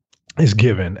 is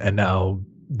given, and now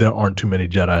there aren't too many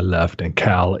Jedi left, and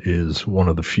Cal is one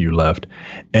of the few left.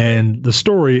 And the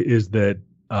story is that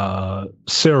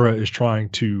Sarah is trying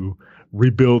to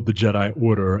rebuild the Jedi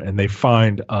Order, and they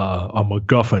find a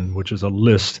MacGuffin, which is a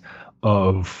list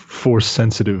of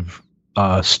Force-sensitive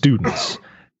students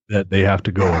that they have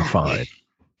to go and find.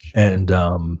 And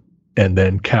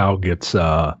then Cal gets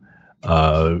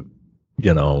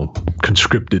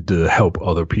conscripted to help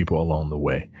other people along the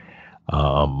way.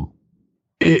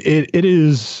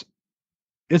 It's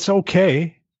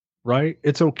okay, right?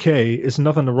 It's okay. It's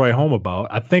nothing to write home about.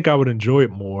 I think I would enjoy it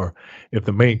more if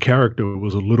the main character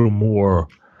was a little more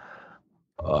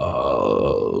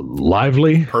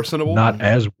lively, personable, not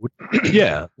as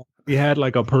yeah. He had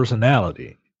like a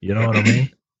personality. You know what I mean?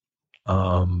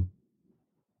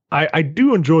 I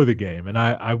do enjoy the game, and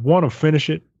I want to finish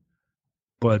it,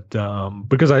 but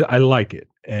because I like it,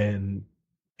 and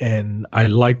I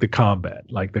like the combat.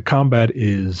 Like the combat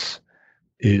is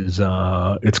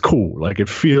it's cool. Like you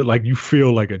feel like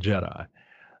a Jedi.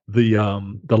 The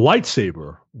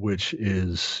lightsaber, which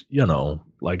is,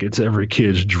 like it's every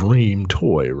kid's dream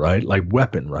toy, right? Like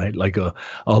weapon, right? Like a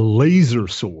laser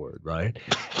sword, right?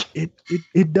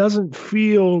 It doesn't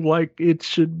feel like it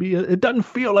should be. It doesn't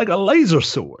feel like a laser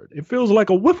sword. It feels like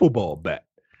a wiffle ball bat.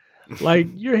 Like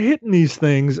you're hitting these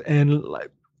things, and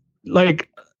like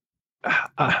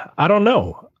I don't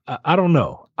know. I don't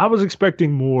know. I was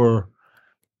expecting more.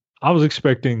 I was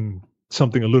expecting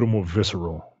something a little more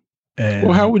visceral. And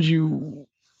well, how would you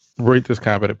rate this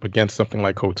combat up against something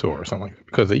like KOTOR or something like that?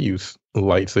 Because they use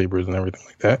lightsabers and everything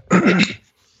like that.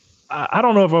 I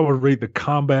don't know if I would rate the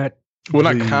combat. Well,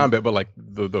 not combat, but like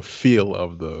the feel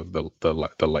of the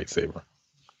lightsaber.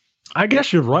 I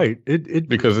guess you're right.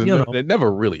 Because it never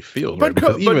really feels right. But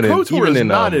KOTOR is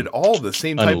not at all the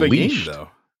same type Unleashed. of game, though.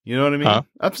 You know what I mean? Huh?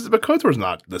 But KOTOR's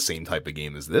not the same type of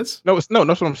game as this. No, that's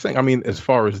what I'm saying. I mean, as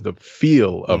far as the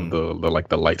feel of the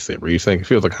lightsaber, you're saying it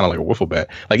feels like kind of like a wiffle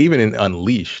bat. Like even in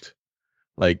Unleashed,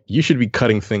 like you should be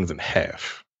cutting things in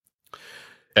half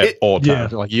at all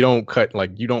times. Yeah. Like you don't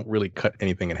really cut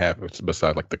anything in half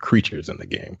besides like the creatures in the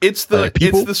game. It's the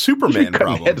people, it's the Superman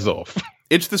problem. Heads off.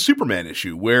 It's the Superman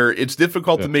issue where it's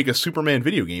difficult to make a Superman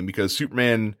video game because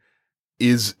Superman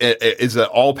is an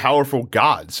all-powerful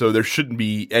god, so there shouldn't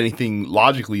be anything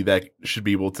logically that should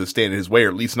be able to stand in his way, or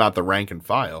at least not the rank and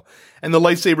file. And the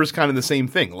lightsaber is kind of the same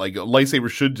thing. Like, a lightsaber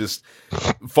should just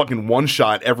fucking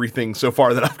one-shot everything so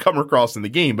far that I've come across in the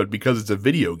game, but because it's a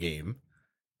video game,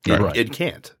 it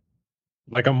can't.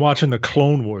 Like, I'm watching the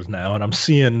Clone Wars now, and I'm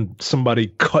seeing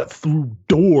somebody cut through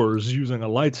doors using a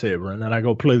lightsaber, and then I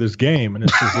go play this game, and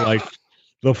it's just like...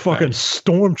 The fucking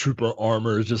stormtrooper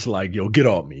armor is just like, yo, get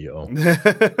off me, yo.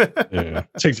 Yeah,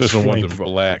 take this one flame in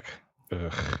black.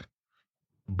 Ugh.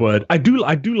 But I do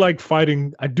like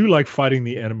fighting. I do like fighting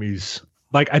the enemies.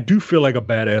 Like I do feel like a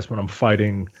badass when I'm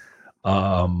fighting,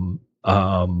 the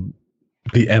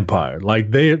Empire.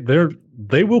 Like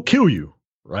they will kill you,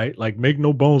 right? Like make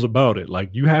no bones about it.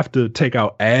 Like you have to take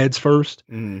out ads first.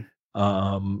 Mm.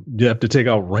 You have to take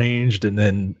out ranged and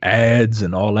then ads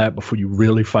and all that before you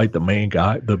really fight the main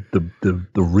guy, the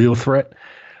real threat.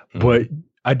 Mm. But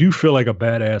I do feel like a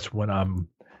badass when I'm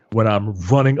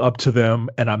running up to them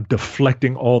and I'm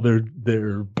deflecting all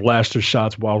their blaster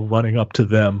shots while running up to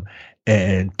them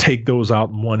and take those out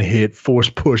in one hit, force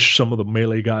push some of the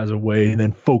melee guys away, and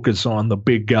then focus on the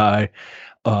big guy.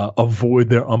 Avoid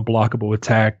their unblockable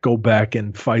attack, go back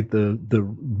and fight the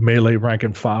melee rank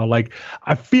and file. Like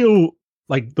I feel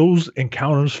like those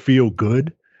encounters feel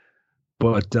good,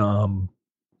 but some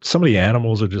of the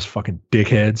animals are just fucking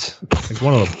dickheads. Like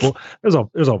one of the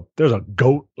there's a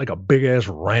goat, like a big ass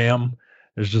ram.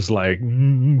 It's just like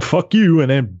fuck you,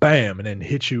 and then bam, and then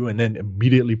hit you, and then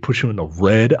immediately push you in the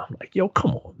red. I'm like, yo,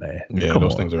 come on, man. Yeah, come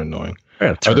those on. things are annoying.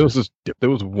 There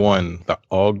was one, the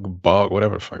Og Bog,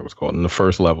 whatever the fuck it was called, in the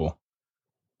first level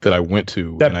that I went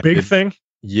to. That big thing?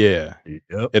 Yeah.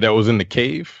 Yep. That was in the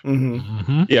cave. Mm-hmm.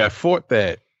 Mm-hmm. Yeah, I fought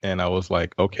that, and I was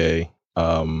like, okay.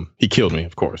 He killed me,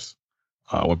 of course.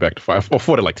 I went back to fight. I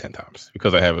fought it like 10 times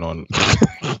because I have it on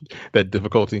that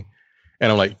difficulty.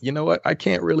 And I'm like, you know what? I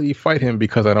can't really fight him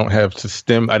because I don't have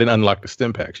I didn't unlock the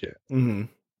stim packs yet. Mm-hmm.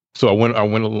 So I went a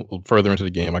little further into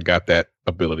the game. I got that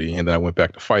ability, and then I went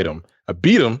back to fight him. I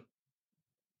beat him,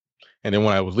 and then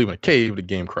when I was leaving the cave, the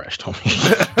game crashed on me.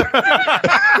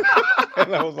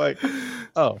 And I was like,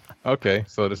 "Oh, okay.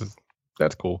 So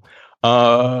that's cool."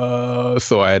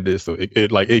 So I had this. So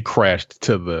it crashed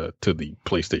to the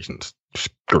PlayStation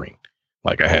screen.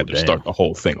 Like I had to start the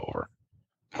whole thing over.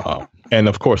 And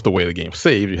of course, the way the game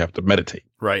saves, you have to meditate.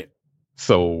 Right.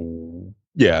 So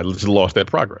yeah, I just lost that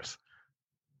progress.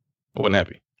 I wasn't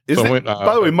happy. By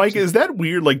the way, Mike, is that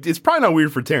weird? Like, it's probably not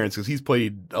weird for Terrence because he's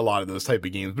played a lot of those type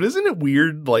of games. But isn't it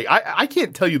weird? Like, I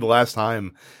can't tell you the last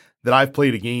time that I've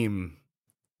played a game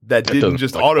that didn't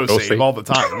just like auto-save all the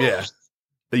time. Yeah.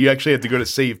 That you actually have to go to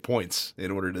save points in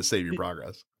order to save your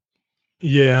progress.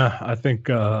 Yeah, I think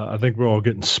we're all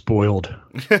getting spoiled.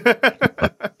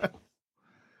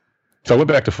 So I went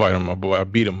back to fight him. My boy, I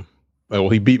beat him. Well,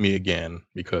 he beat me again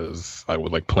because I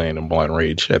was like playing in blind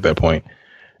rage at that point.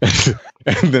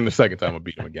 And then the second time I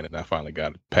beat him again, and I finally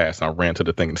got it past. And I ran to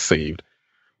the thing and saved.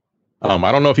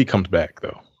 I don't know if he comes back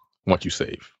though. Once you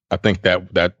save, I think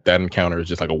that encounter is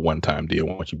just like a one-time deal.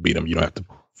 Once you beat him, you don't have to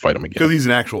fight him again because he's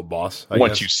an actual boss.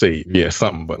 Once you save, yeah,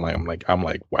 something. But like I'm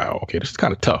like, wow, okay, this is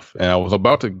kind of tough. And I was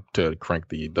about to crank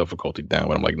the difficulty down,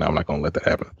 but I'm like, no, I'm not going to let that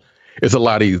happen. It's a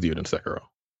lot easier than Sekiro,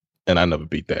 and I never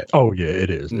beat that. Oh yeah,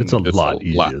 it is. It's a lot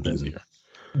easier than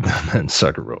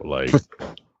Sekiro. Like.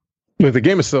 With the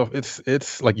game itself,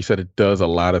 it's like you said, it does a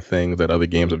lot of things that other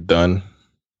games have done,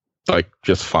 like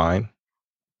just fine.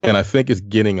 And I think it's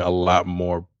getting a lot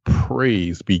more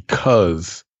praise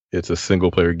because it's a single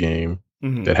player game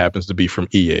that happens to be from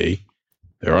EA.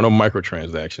 There are no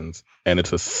microtransactions, and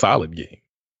it's a solid game.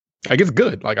 Like it's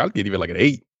good. Like I'd give it like an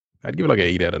 8. I'd give it like an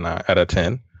 8 out of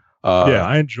 10. Yeah,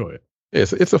 I enjoy it.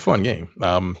 It's a fun game.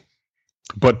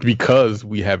 But because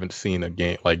we haven't seen a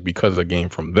game because a game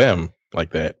from them like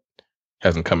that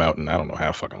hasn't come out in I don't know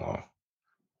how fucking long.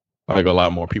 Like a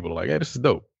lot more people are like, hey, this is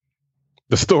dope.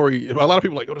 The story, a lot of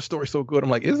people are like, oh, the story's so good. I'm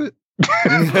like, is it?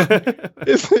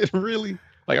 Is it really?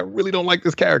 Like, I really don't like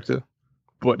this character,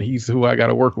 but he's who I got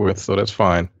to work with, so that's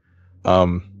fine.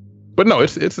 But no,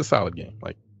 it's a solid game.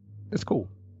 Like, it's cool.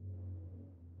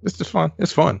 It's just fun.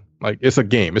 It's fun. Like, it's a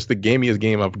game. It's the gamiest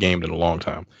game I've gamed in a long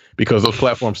time because those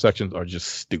platform sections are just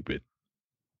stupid.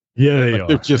 Yeah, they are.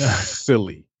 They're just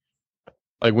silly.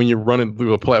 Like when you're running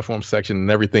through a platform section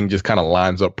and everything just kind of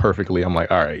lines up perfectly, I'm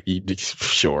like, all right,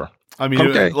 sure. I mean,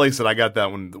 okay. Like I said, I got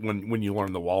that when you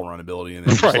learn the wall run ability and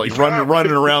it's just like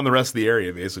running around the rest of the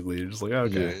area. Basically, you're just like,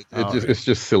 okay, yeah, it's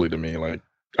just silly to me. Like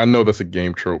I know that's a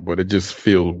game trope, but it just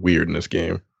feels weird in this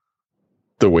game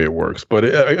the way it works. But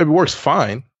it works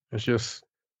fine. It's just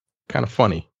kind of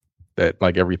funny that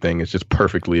like everything is just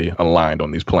perfectly aligned on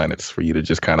these planets for you to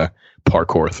just kind of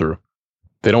parkour through.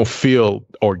 They don't feel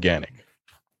organic.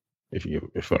 If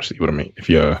you see what I mean,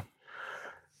 yeah,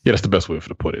 that's the best way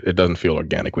to put it. It doesn't feel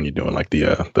organic when you're doing like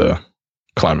the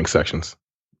climbing sections.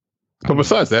 But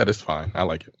besides that, it's fine. I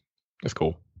like it. It's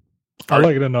cool. I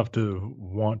like it enough to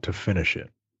want to finish it.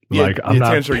 Yeah, like I'm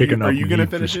not picking up Need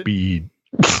for Speed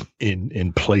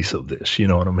in place of this. You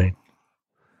know what I mean?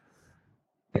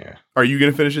 Yeah. Are you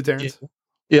gonna finish it, Terrence?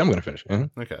 Yeah, I'm gonna finish it.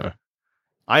 Mm-hmm. Okay.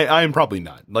 I am probably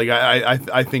not. Like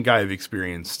I think I have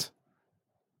experienced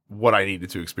what I needed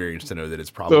to experience to know that it's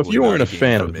probably. So if you weren't a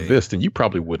fan of this, then you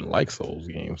probably wouldn't like Souls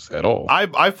games at all.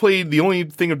 I've played, the only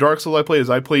thing of Dark Souls I played is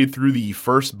I played through the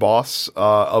first boss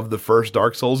of the first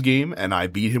Dark Souls game, and I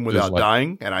beat him without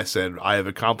dying, and I said, I have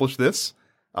accomplished this.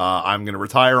 I'm going to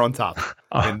retire on top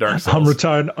in Dark Souls. I'm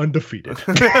retired undefeated.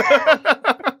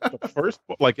 The first,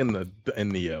 like in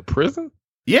the prison?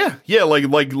 Yeah, like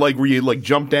where you like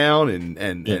jump down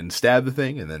and stab the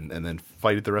thing and then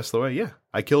fight it the rest of the way. Yeah,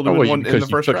 I killed him in the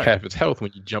first try. You took half his health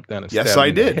when you jumped down and yes, stabbed I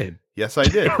him did. in the head. Yes, I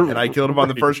did, and I killed him on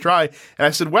the first try. And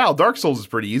I said, "Wow, Dark Souls is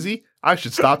pretty easy. I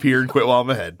should stop here and quit while I'm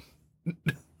ahead."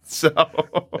 So,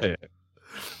 yeah.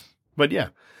 But yeah,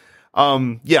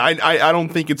 I don't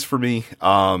think it's for me.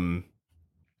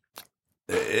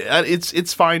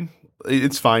 It's fine.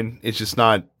 It's fine. It's just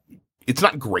not. It's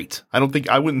not great. I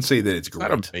wouldn't say that it's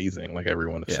great. It's not amazing like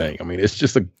everyone is saying. I mean, it's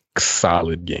just a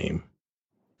solid game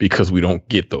because we don't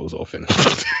get those often.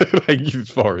 Like as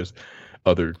far as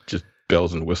other just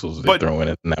bells and whistles they throw in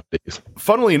it nowadays.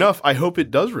 Funnily enough, I hope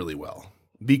it does really well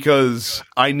because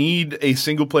I need a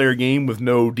single player game with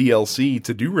no DLC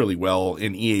to do really well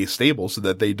in EA stable so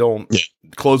that they don't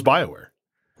close BioWare.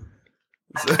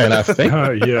 And I think,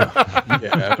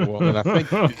 well, and I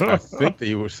think that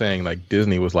you were saying like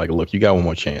Disney was like, look, you got one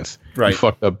more chance. Right. You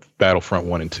fucked up Battlefront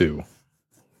 1 and 2.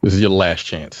 This is your last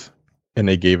chance. And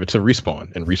they gave it to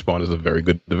Respawn, and Respawn is a very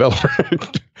good developer.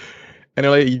 And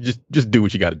they're like, you just do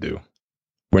what you got to do.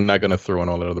 We're not going to throw in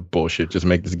all that other bullshit. Just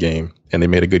make this game. And they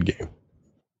made a good game.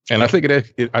 And I think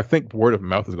I think word of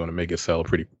mouth is going to make it sell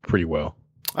pretty well.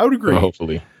 I would agree. Well,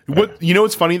 hopefully.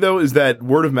 What's funny though is that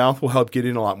word of mouth will help get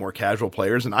in a lot more casual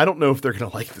players, and I don't know if they're going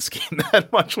to like this game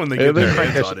that much when they get their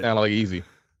hands on it. Down like easy.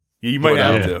 You might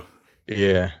have to.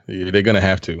 Yeah, they're gonna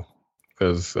have to.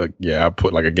 Because I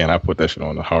put that shit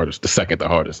on the hardest, the second the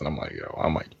hardest, and I'm like, yo, I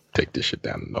might take this shit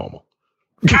down to normal.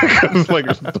 Because like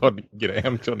I'm starting to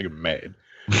get mad.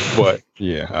 But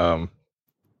yeah,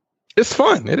 it's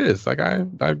fun. It is. Like I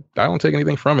don't take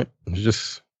anything from it. It's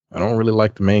just I don't really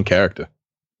like the main character.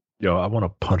 Yo, I want to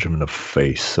punch him in the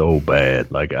face so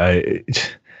bad. Like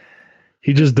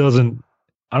he just doesn't.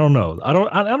 I don't know. I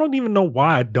don't even know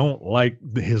why I don't like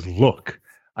his look.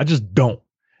 I just don't.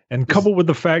 And coupled with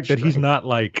the fact that he's not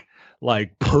like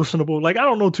personable. Like I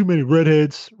don't know too many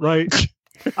redheads, right?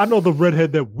 I know the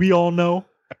redhead that we all know.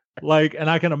 Like, and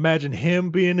I can imagine him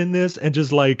being in this and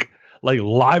just like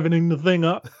livening the thing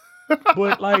up.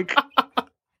 But like,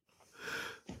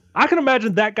 I can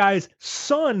imagine that guy's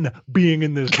son being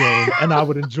in this game, and I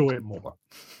would enjoy it more.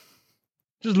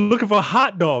 Just looking for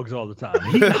hot dogs all the time,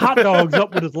 heating hot dogs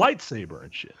up with his lightsaber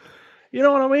and shit. You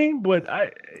know what I mean? But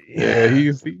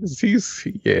he's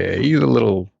a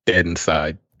little dead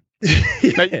inside.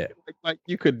 Yeah. Like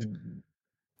you could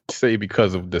say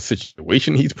because of the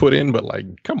situation he's put in, but like,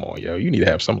 come on, yo, you need to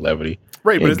have some levity.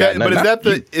 Right, but is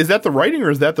that the writing or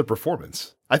is that the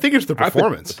performance? I think it's the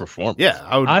performance. The performance. Yeah,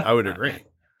 I would agree.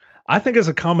 I think it's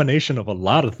a combination of a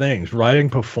lot of things: writing,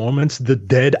 performance, the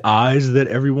dead eyes that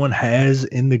everyone has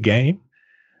in the game.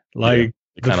 Like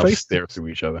they kind of stare through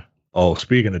each other. Oh,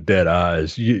 speaking of dead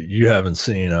eyes, you haven't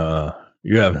seen Forrest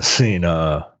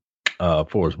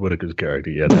Whitaker's character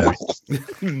yet, have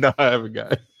you? No, I haven't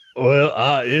got it.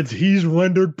 Well, he's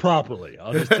rendered properly.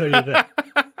 I'll just tell you that.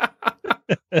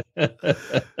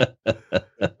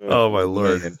 Oh my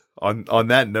Lord! Man. On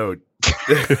that note,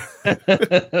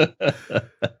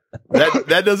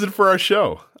 that does it for our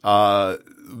show.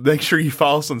 Make sure you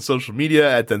follow us on social media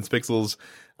at Dense Pixels.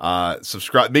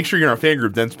 Subscribe. Make sure you're in our fan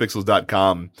group,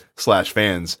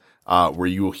 densepixels.com/fans, where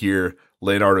you will hear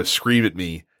Leonardo scream at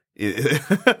me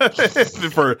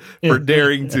for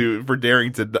daring to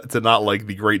not like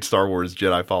the great Star Wars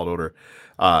Jedi Fallen Order,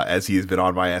 as he has been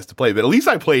on my ass to play. But at least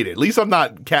I played it. At least I'm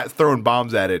not throwing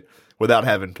bombs at it without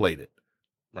having played it.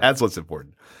 Right. That's what's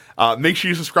important. Make sure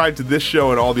you subscribe to this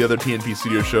show and all the other TNP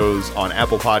Studio shows on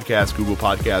Apple Podcasts, Google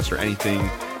Podcasts, or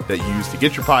anything that you use to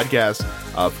get your podcasts.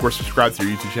 Of course, subscribe to our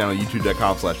YouTube channel,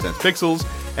 youtube.com/densepixels.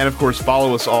 And of course,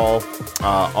 follow us all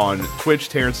on Twitch.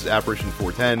 Terrence is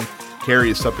Apparition410.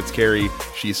 Carrie is Suppets Carrie.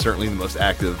 She's certainly the most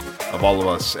active of all of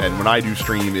us. And when I do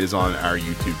stream, it is on our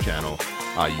YouTube channel,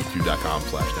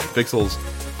 youtube.com/densepixels.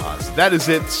 So that is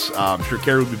it. I'm sure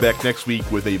Carrie will be back next week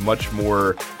with a much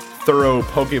more thorough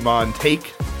Pokemon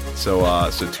take. So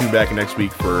tune back next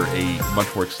week for a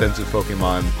much more extensive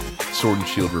Pokemon Sword and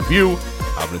Shield review.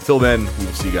 But until then, we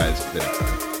will see you guys the next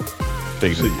time.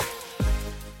 Thanks.